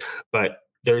prizes, but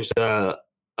there's a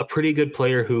pretty good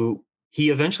player who he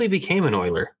eventually became an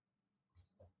Oiler.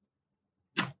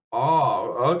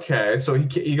 Oh, okay. So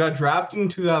he got drafted in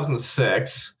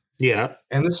 2006. Yeah.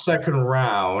 In the second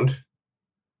round.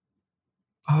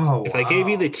 Oh, if I gave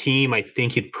you the team, I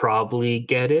think you'd probably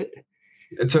get it.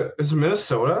 Is it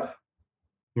Minnesota?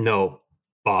 No,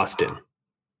 Boston.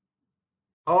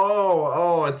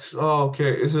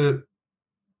 Okay. Is it?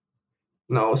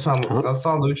 No, it's not. That's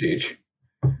not Lucic.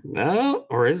 No,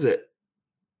 or is it?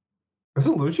 Is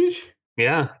it Lucic?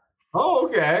 Yeah. Oh,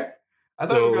 okay. I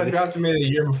thought we got drafted maybe a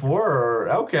year before.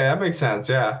 Okay, that makes sense.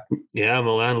 Yeah. Yeah,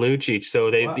 Milan Lucic.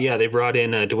 So they brought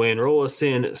in Dwayne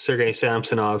Rolison, Sergei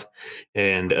Samsonov,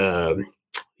 and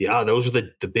those were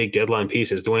the big deadline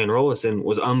pieces. Dwayne Rolison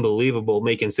was unbelievable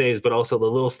making saves, but also the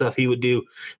little stuff he would do,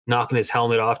 knocking his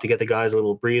helmet off to get the guys a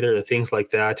little breather, the things like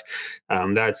that.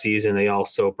 That season, they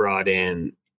also brought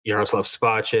in Jaroslav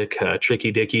Spacek, Tricky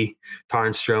Dicky,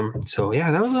 Tarnstrom. So, yeah,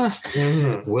 that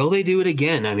was will they do it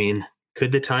again? I mean,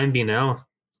 could the time be now?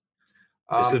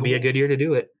 This would be a good year to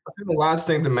do it. I think the last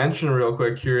thing to mention real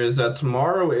quick here is that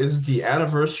tomorrow is the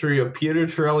anniversary of Peter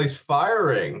Chiarelli's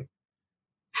firing.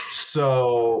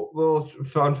 So, little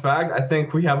fun fact, I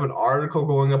think we have an article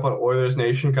going up on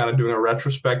Oilersnation kind of doing a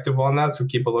retrospective on that, so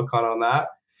keep a look on that.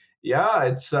 Yeah,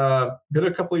 it's been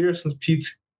a couple of years since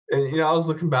Pete's, and I was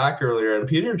looking back earlier, and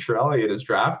Peter Chiarelli in his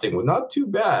drafting was not too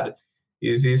bad.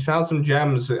 He's found some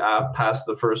gems past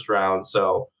the first round,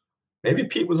 so maybe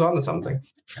Pete was onto something.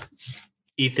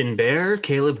 Ethan Bear,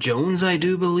 Caleb Jones, I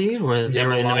do believe, were they in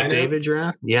the McDavid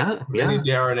draft? Yeah.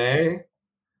 Darren A.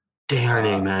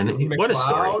 Darnay, man. McLeod. What a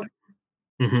story.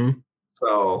 Mm-hmm.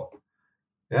 So,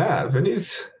 yeah,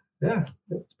 Vinny's,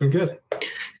 it's been good.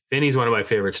 Vinny's one of my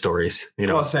favorite stories.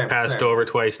 Passed over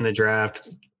twice in the draft,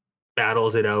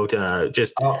 battles it out.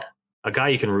 Just a guy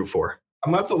you can root for.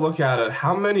 I'm going to have to look at it.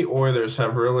 How many Oilers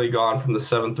have really gone from the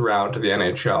 7th round to the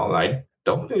NHL? And I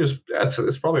don't think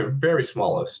it's probably a very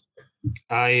small list.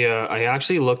 I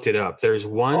actually looked it up. There's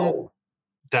one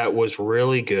that was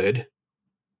really good.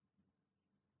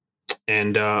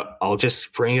 And I'll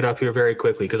just bring it up here very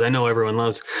quickly because I know everyone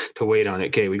loves to wait on it.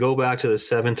 Okay, we go back to the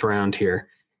 7th round here.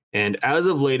 And as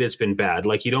of late, it's been bad.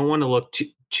 Like, you don't want to look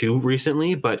too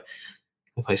recently, but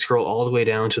if I scroll all the way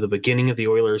down to the beginning of the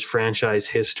Oilers franchise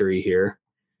history here.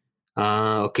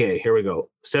 Okay, here we go.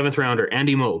 7th rounder,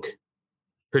 Andy Moog.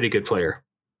 Pretty good player.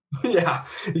 Yeah,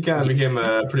 he kind of became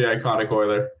a pretty iconic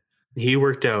Oiler. He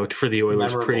worked out for the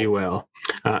Oilers pretty well.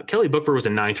 Kelly Booker was a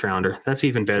 9th rounder. That's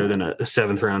even better than a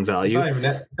 7th round value.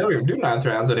 They don't even do 9th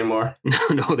rounds anymore.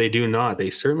 No, they do not. They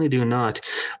certainly do not.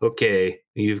 Okay,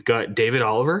 you've got David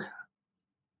Oliver.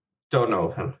 Don't know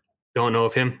of him. Don't know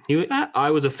of him.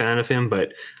 I was a fan of him,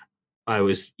 but I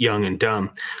was young and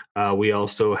dumb. We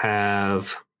also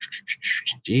have,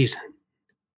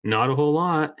 not a whole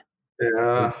lot.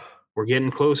 Yeah. We're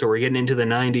getting closer. We're getting into the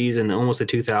 90s and almost the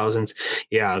 2000s.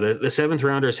 Yeah, the 7th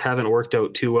rounders haven't worked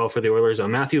out too well for the Oilers.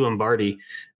 Matthew Lombardi,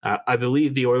 I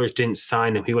believe the Oilers didn't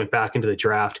sign him. He went back into the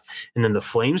draft, and then the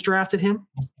Flames drafted him.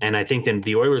 And I think then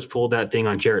the Oilers pulled that thing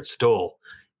on Jarrett Stoll.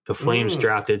 The Flames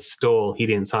drafted Stoll. He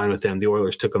didn't sign with them. The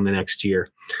Oilers took him the next year.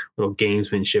 Little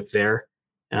gamesmanship there.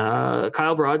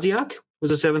 Kyle Brodziak was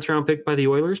a 7th round pick by the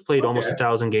Oilers, played almost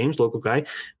 1,000 games, local guy.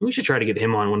 We should try to get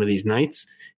him on one of these nights.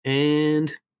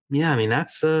 And yeah, I mean,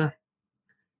 that's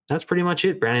pretty much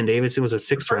it. Brandon Davidson was a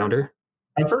 6th rounder.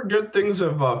 I've heard good things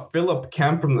of Philip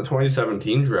Kemp from the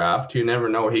 2017 draft. You never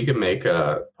know, he could make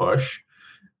a push.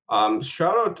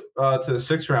 Shout out to the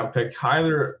 6th round pick,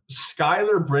 Skyler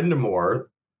Brindamore,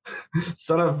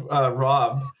 son of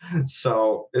Rob.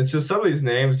 So it's just some of these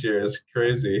names here is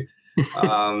crazy.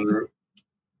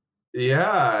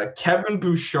 Yeah, Kevin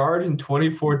Bouchard in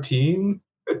 2014.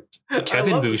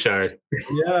 Kevin Bouchard.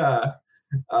 Yeah.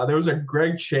 There was a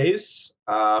Greg Chase,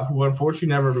 who unfortunately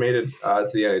never made it to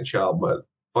the NHL, but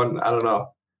fun. I don't know.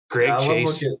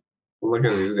 Chase. Look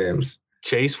at these names.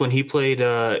 Chase, when he played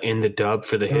in the dub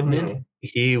for the Hitmen,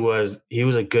 he was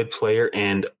a good player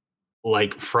and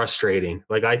like frustrating.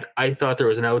 Like I thought there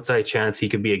was an outside chance he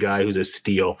could be a guy who's a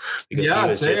steal because he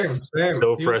was just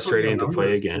so frustrating to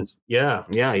play against. Yeah,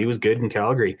 he was good in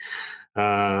Calgary.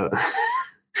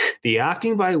 The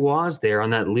acting by Waz there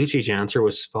on that Lucic answer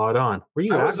was spot on. Were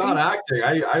you acting? I was not acting.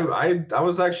 I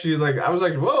was actually like,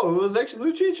 whoa, it was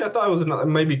actually Lucic? I thought it was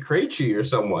maybe Krejci or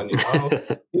someone,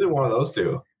 Either one of those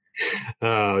two.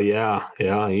 Oh, yeah.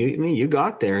 You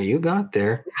got there.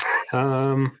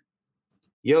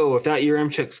 Yo, if that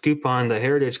Yaremchuk scoop on the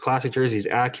Heritage Classic jersey is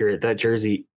accurate, that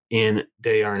jersey in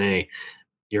Desharnais.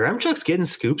 Yaremchuk's getting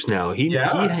scoops now.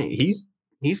 He's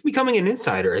becoming an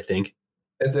insider, I think.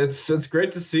 It's great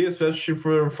to see, especially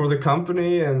for the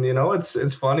company, and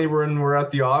it's funny when we're at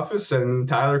the office and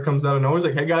Tyler comes out of nowhere, he's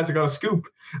like, "Hey guys, I got a scoop!"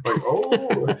 Like,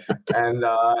 oh, and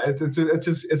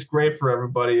it's great for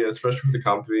everybody, especially for the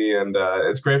company, and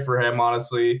it's great for him,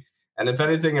 honestly. And if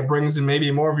anything, it brings in maybe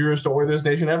more viewers to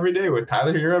Oilersnation every day with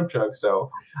Tyler Yaremchuk.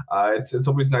 So it's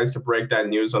always nice to break that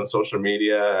news on social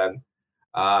media. And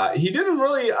he didn't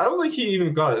really, I don't think he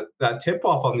even got that tip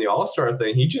off on the All-Star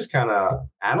thing. He just kind of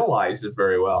analyzed it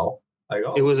very well. Like,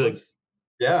 it was a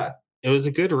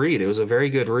good read. It was a very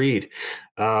good read.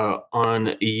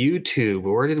 On YouTube,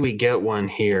 where did we get one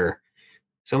here?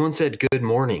 Someone said, "Good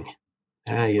morning."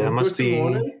 That must be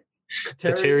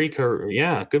Terry.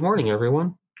 Yeah. Good morning,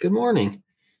 everyone. Good morning.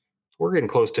 We're getting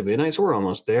close to midnight, so we're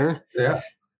almost there. Yeah.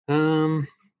 Tyler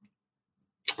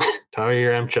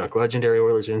Yaremchuk, legendary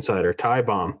Oilers insider. Ty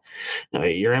Bomb.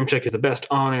 Yaremchuk is the best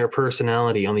on-air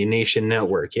personality on the Nation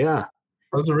Network. Yeah.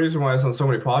 That's the reason why it's on so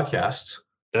many podcasts.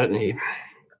 And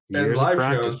live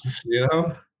shows,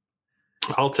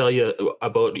 I'll tell you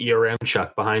about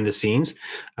Yaremchuk behind the scenes.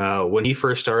 When he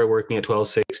first started working at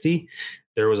 1260,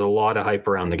 there was a lot of hype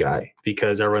around the guy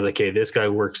because everyone's like, "Hey, this guy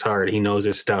works hard. He knows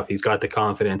his stuff. He's got the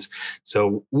confidence."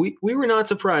 So we were not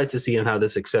surprised to see him have the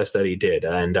success that he did.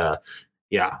 And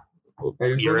yeah.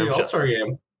 He's going to the All-Star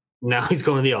game. Now he's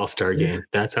going to the All-Star game.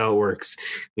 That's how it works.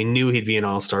 We knew he'd be an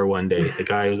All-Star one day. The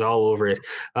guy was all over it.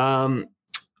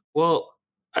 Well,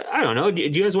 I don't know. Do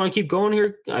you guys want to keep going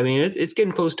here? I mean, it's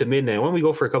getting close to midnight. Why don't we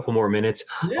go for a couple more minutes?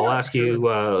 Yeah, I'll ask you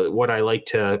what I like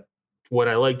to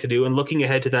do. And looking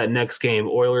ahead to that next game,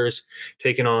 Oilers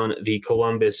taking on the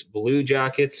Columbus Blue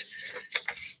Jackets.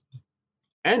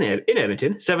 and in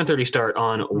Edmonton. 7:30 start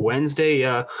on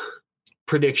Wednesday.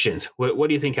 Predictions. What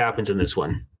do you think happens in this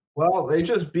one? Well, they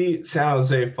just beat San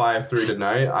Jose 5-3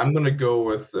 tonight. I'm going to go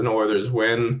with an Oilers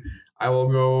win. I will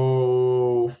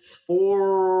go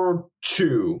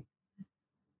 4-2.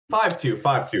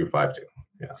 5-2.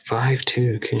 Yeah.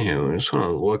 5-2. Okay, I just want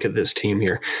to look at this team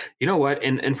here. You know what?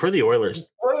 And for the Oilers,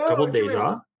 a couple of days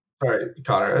off. Sorry,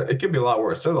 Connor. It could be a lot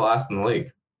worse. They're the last in the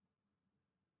league.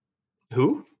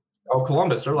 Who? Oh,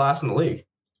 Columbus. They're last in the league.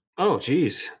 Oh,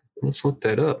 geez. Let's look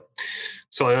that up.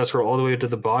 So I scroll all the way to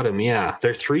the bottom. Yeah,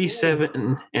 they're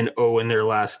 3-7-0 in their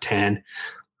last 10.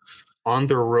 On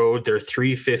the road, they're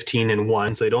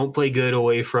 3-15-1. So they don't play good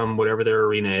away from whatever their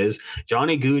arena is.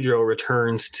 Johnny Gaudreau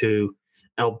returns to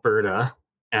Alberta.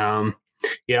 I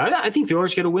think the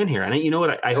Oilers get a win here. And you know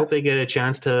what? I hope they get a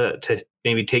chance to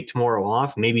maybe take tomorrow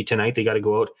off. Maybe tonight they got to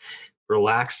go out,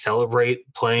 relax,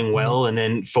 celebrate playing well, and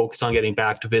then focus on getting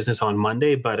back to business on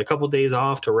Monday. But a couple of days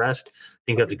off to rest, I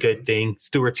think that's a good thing.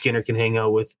 Stuart Skinner can hang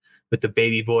out with the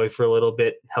baby boy for a little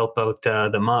bit, help out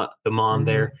the mom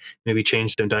there, maybe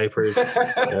change some diapers.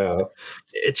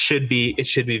 It should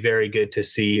be very good to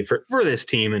see for this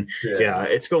team. And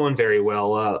it's going very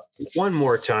well. One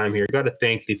more time here, got to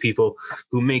thank the people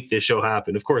who make this show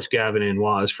happen. Of course, Gavin and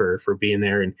Waz for being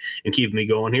there and keeping me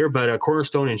going here. But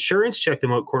Cornerstone Insurance, check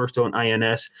them out,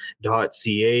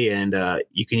 cornerstoneins.ca, and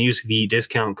you can use the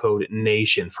discount code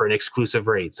NATION for an exclusive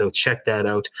rate. So check that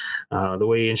out. The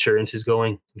way insurance is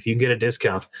going, if you get a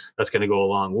discount, that's going to go a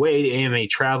long way. AMA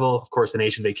Travel, of course, the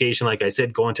Nation Vacation, like I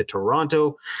said, going to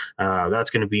Toronto. That's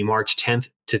going to be March 10th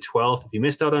to 12th. If you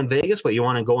missed out on Vegas, but you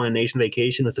want to go on a Nation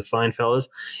Vacation with the fine fellas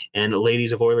and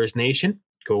ladies of Oilers Nation,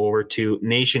 go over to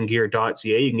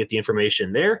nationgear.ca. You can get the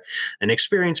information there. An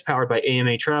experience powered by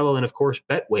AMA Travel and, of course,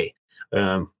 Betway.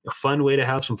 A fun way to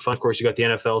have some fun. Of course, you got the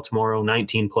NFL tomorrow,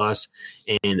 19 plus,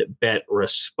 and bet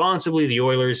responsibly. The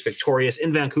Oilers victorious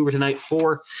in Vancouver tonight,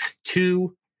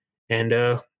 4-2. And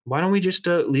why don't we just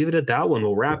leave it at that one?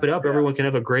 We'll wrap it up. Everyone can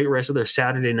have a great rest of their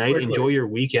Saturday night. Enjoy your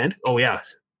weekend. Oh, yeah.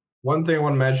 One thing I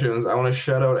want to mention is I want to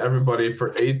shout out everybody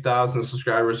for 8,000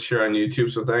 subscribers here on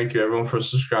YouTube. So thank you, everyone, for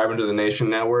subscribing to the Nation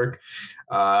Network.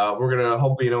 We're going to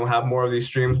hopefully, have more of these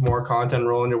streams, more content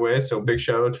rolling your way. So big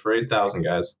shout out for 8,000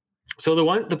 guys. So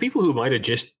the people who might have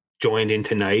just joined in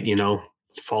tonight,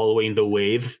 following the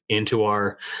wave into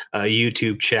our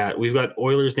YouTube chat, we've got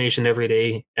Oilers Nation every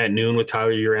day at noon with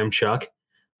Tyler Uremchuk.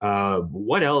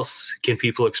 What else can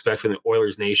people expect from the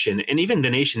Oilers Nation and even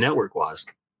the Nation Network was?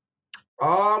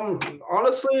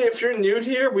 Honestly, if you're new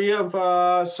here, we have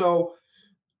so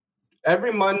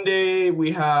every Monday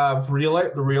we have the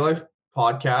Real Life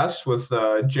podcast with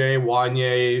Jay,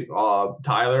 Wanye,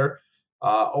 Tyler,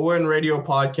 ON Radio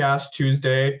podcast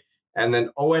Tuesday, and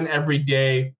then ON Every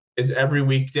Day is every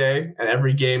weekday and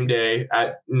every game day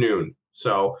at noon.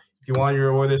 So if you want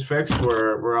your Oilers fixed,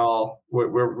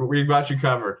 we've got you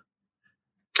covered.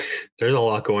 There's a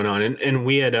lot going on, and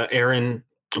we had Aaron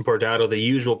Bordato, the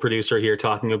usual producer here,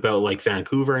 talking about like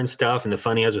Vancouver and stuff and the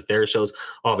fun he has with their shows.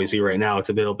 Obviously right now it's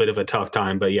a bit of a tough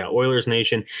time, but yeah, Oilers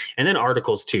Nation, and then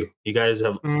articles too. You guys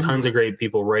have tons of great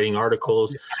people writing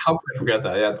articles. How could I forget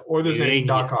that? Yeah,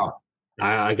 OilersNation.com.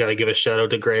 I got to give a shout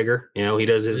out to Gregor. He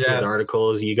does his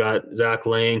articles. You got Zach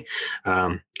Lang.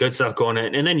 Good stuff going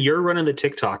on. And then you're running the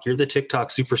TikTok. You're the TikTok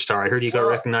superstar. I heard you got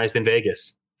recognized in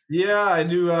Vegas. Yeah, I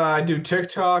do. I do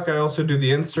TikTok. I also do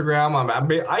the Instagram.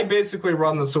 I basically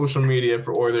run the social media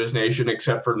for Oilers Nation,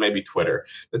 except for maybe Twitter.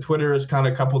 The Twitter is kind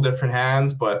of a couple different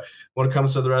hands, but when it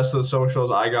comes to the rest of the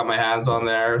socials, I got my hands on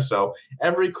there. So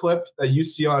every clip that you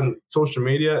see on social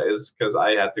media is because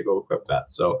I had to go clip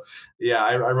that. So yeah,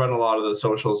 I run a lot of the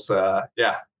socials.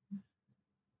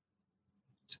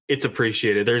 It's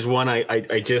appreciated. There's one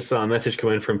I just saw a message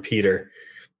come in from Peter,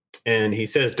 and he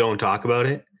says, "Don't talk about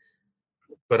it."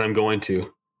 But I'm going to.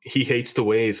 He hates the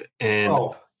wave, and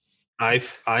I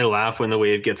laugh when the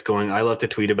wave gets going. I love to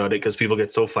tweet about it because people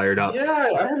get so fired up.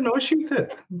 Yeah, I have no issue with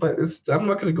it, but I'm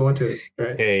not going to go into it.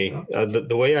 Right? Hey,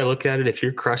 the way I look at it, if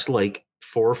you're crushed like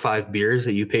 4 or 5 beers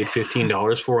that you paid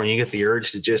 $15 for, and you get the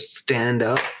urge to just stand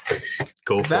up,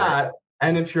 go for that.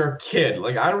 And if you're a kid,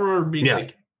 like I remember being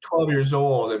like 12 years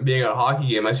old and being at a hockey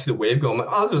game, I see the wave go, I'm like,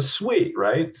 oh, this is sweet,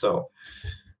 right? So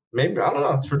maybe, I don't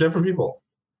know, it's for different people.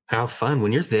 How fun.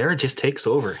 When you're there, it just takes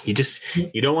over. You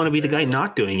don't want to be the guy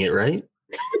not doing it, right?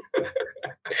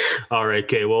 All right,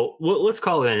 okay. Well, let's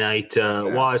call it a night.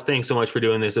 Waz, thanks so much for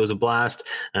doing this. It was a blast.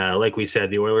 Like we said,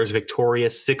 the Oilers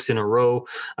victorious 6 in a row.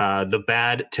 The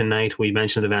bad tonight, we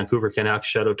mentioned the Vancouver Canucks.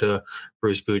 Shout out to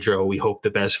Bruce Boudreau. We hope the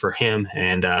best for him.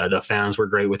 And the fans were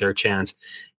great with their chants.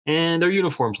 and their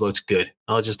uniforms looks good.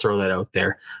 I'll just throw that out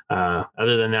there.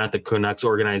 Other than that, the Canucks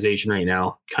organization right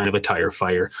now, kind of a tire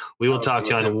fire. We will talk to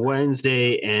you on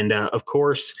Wednesday. And of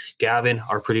course, Gavin,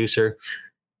 our producer,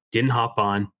 didn't hop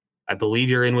on. I believe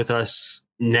you're in with us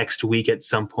next week at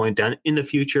some point down in the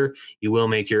future. You will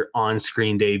make your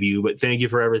on-screen debut, but thank you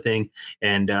for everything.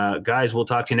 And guys, we'll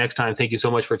talk to you next time. Thank you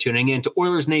so much for tuning in to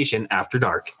Oilers Nation After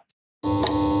Dark.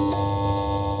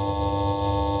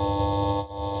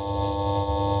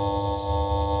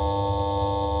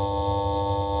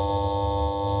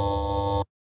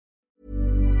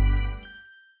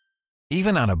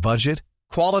 Even on a budget,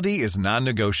 quality is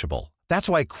non-negotiable. That's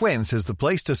why Quince is the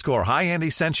place to score high-end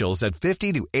essentials at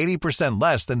 50 to 80%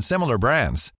 less than similar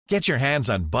brands. Get your hands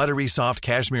on buttery soft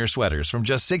cashmere sweaters from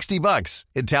just $60,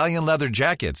 Italian leather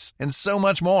jackets, and so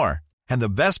much more. And the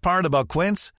best part about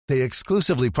Quince, they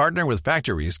exclusively partner with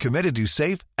factories committed to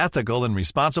safe, ethical, and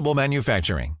responsible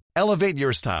manufacturing. Elevate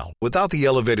your style without the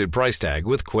elevated price tag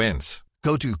with Quince.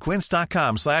 Go to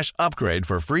quince.com/upgrade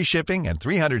for free shipping and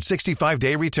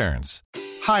 365-day returns.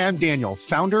 Hi, I'm Daniel,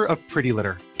 founder of Pretty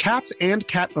Litter. Cats and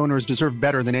cat owners deserve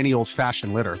better than any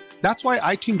old-fashioned litter. That's why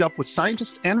I teamed up with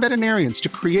scientists and veterinarians to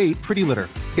create Pretty Litter.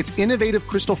 Its innovative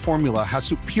crystal formula has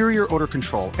superior odor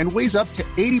control and weighs up to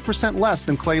 80% less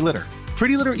than clay litter.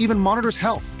 Pretty Litter even monitors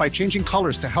health by changing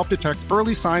colors to help detect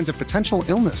early signs of potential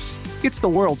illness. It's the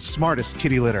world's smartest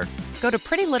kitty litter. Go to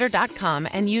prettylitter.com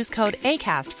and use code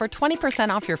ACAST for 20%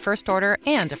 off your first order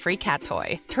and a free cat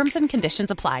toy. Terms and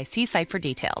conditions apply. See site for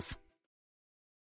details.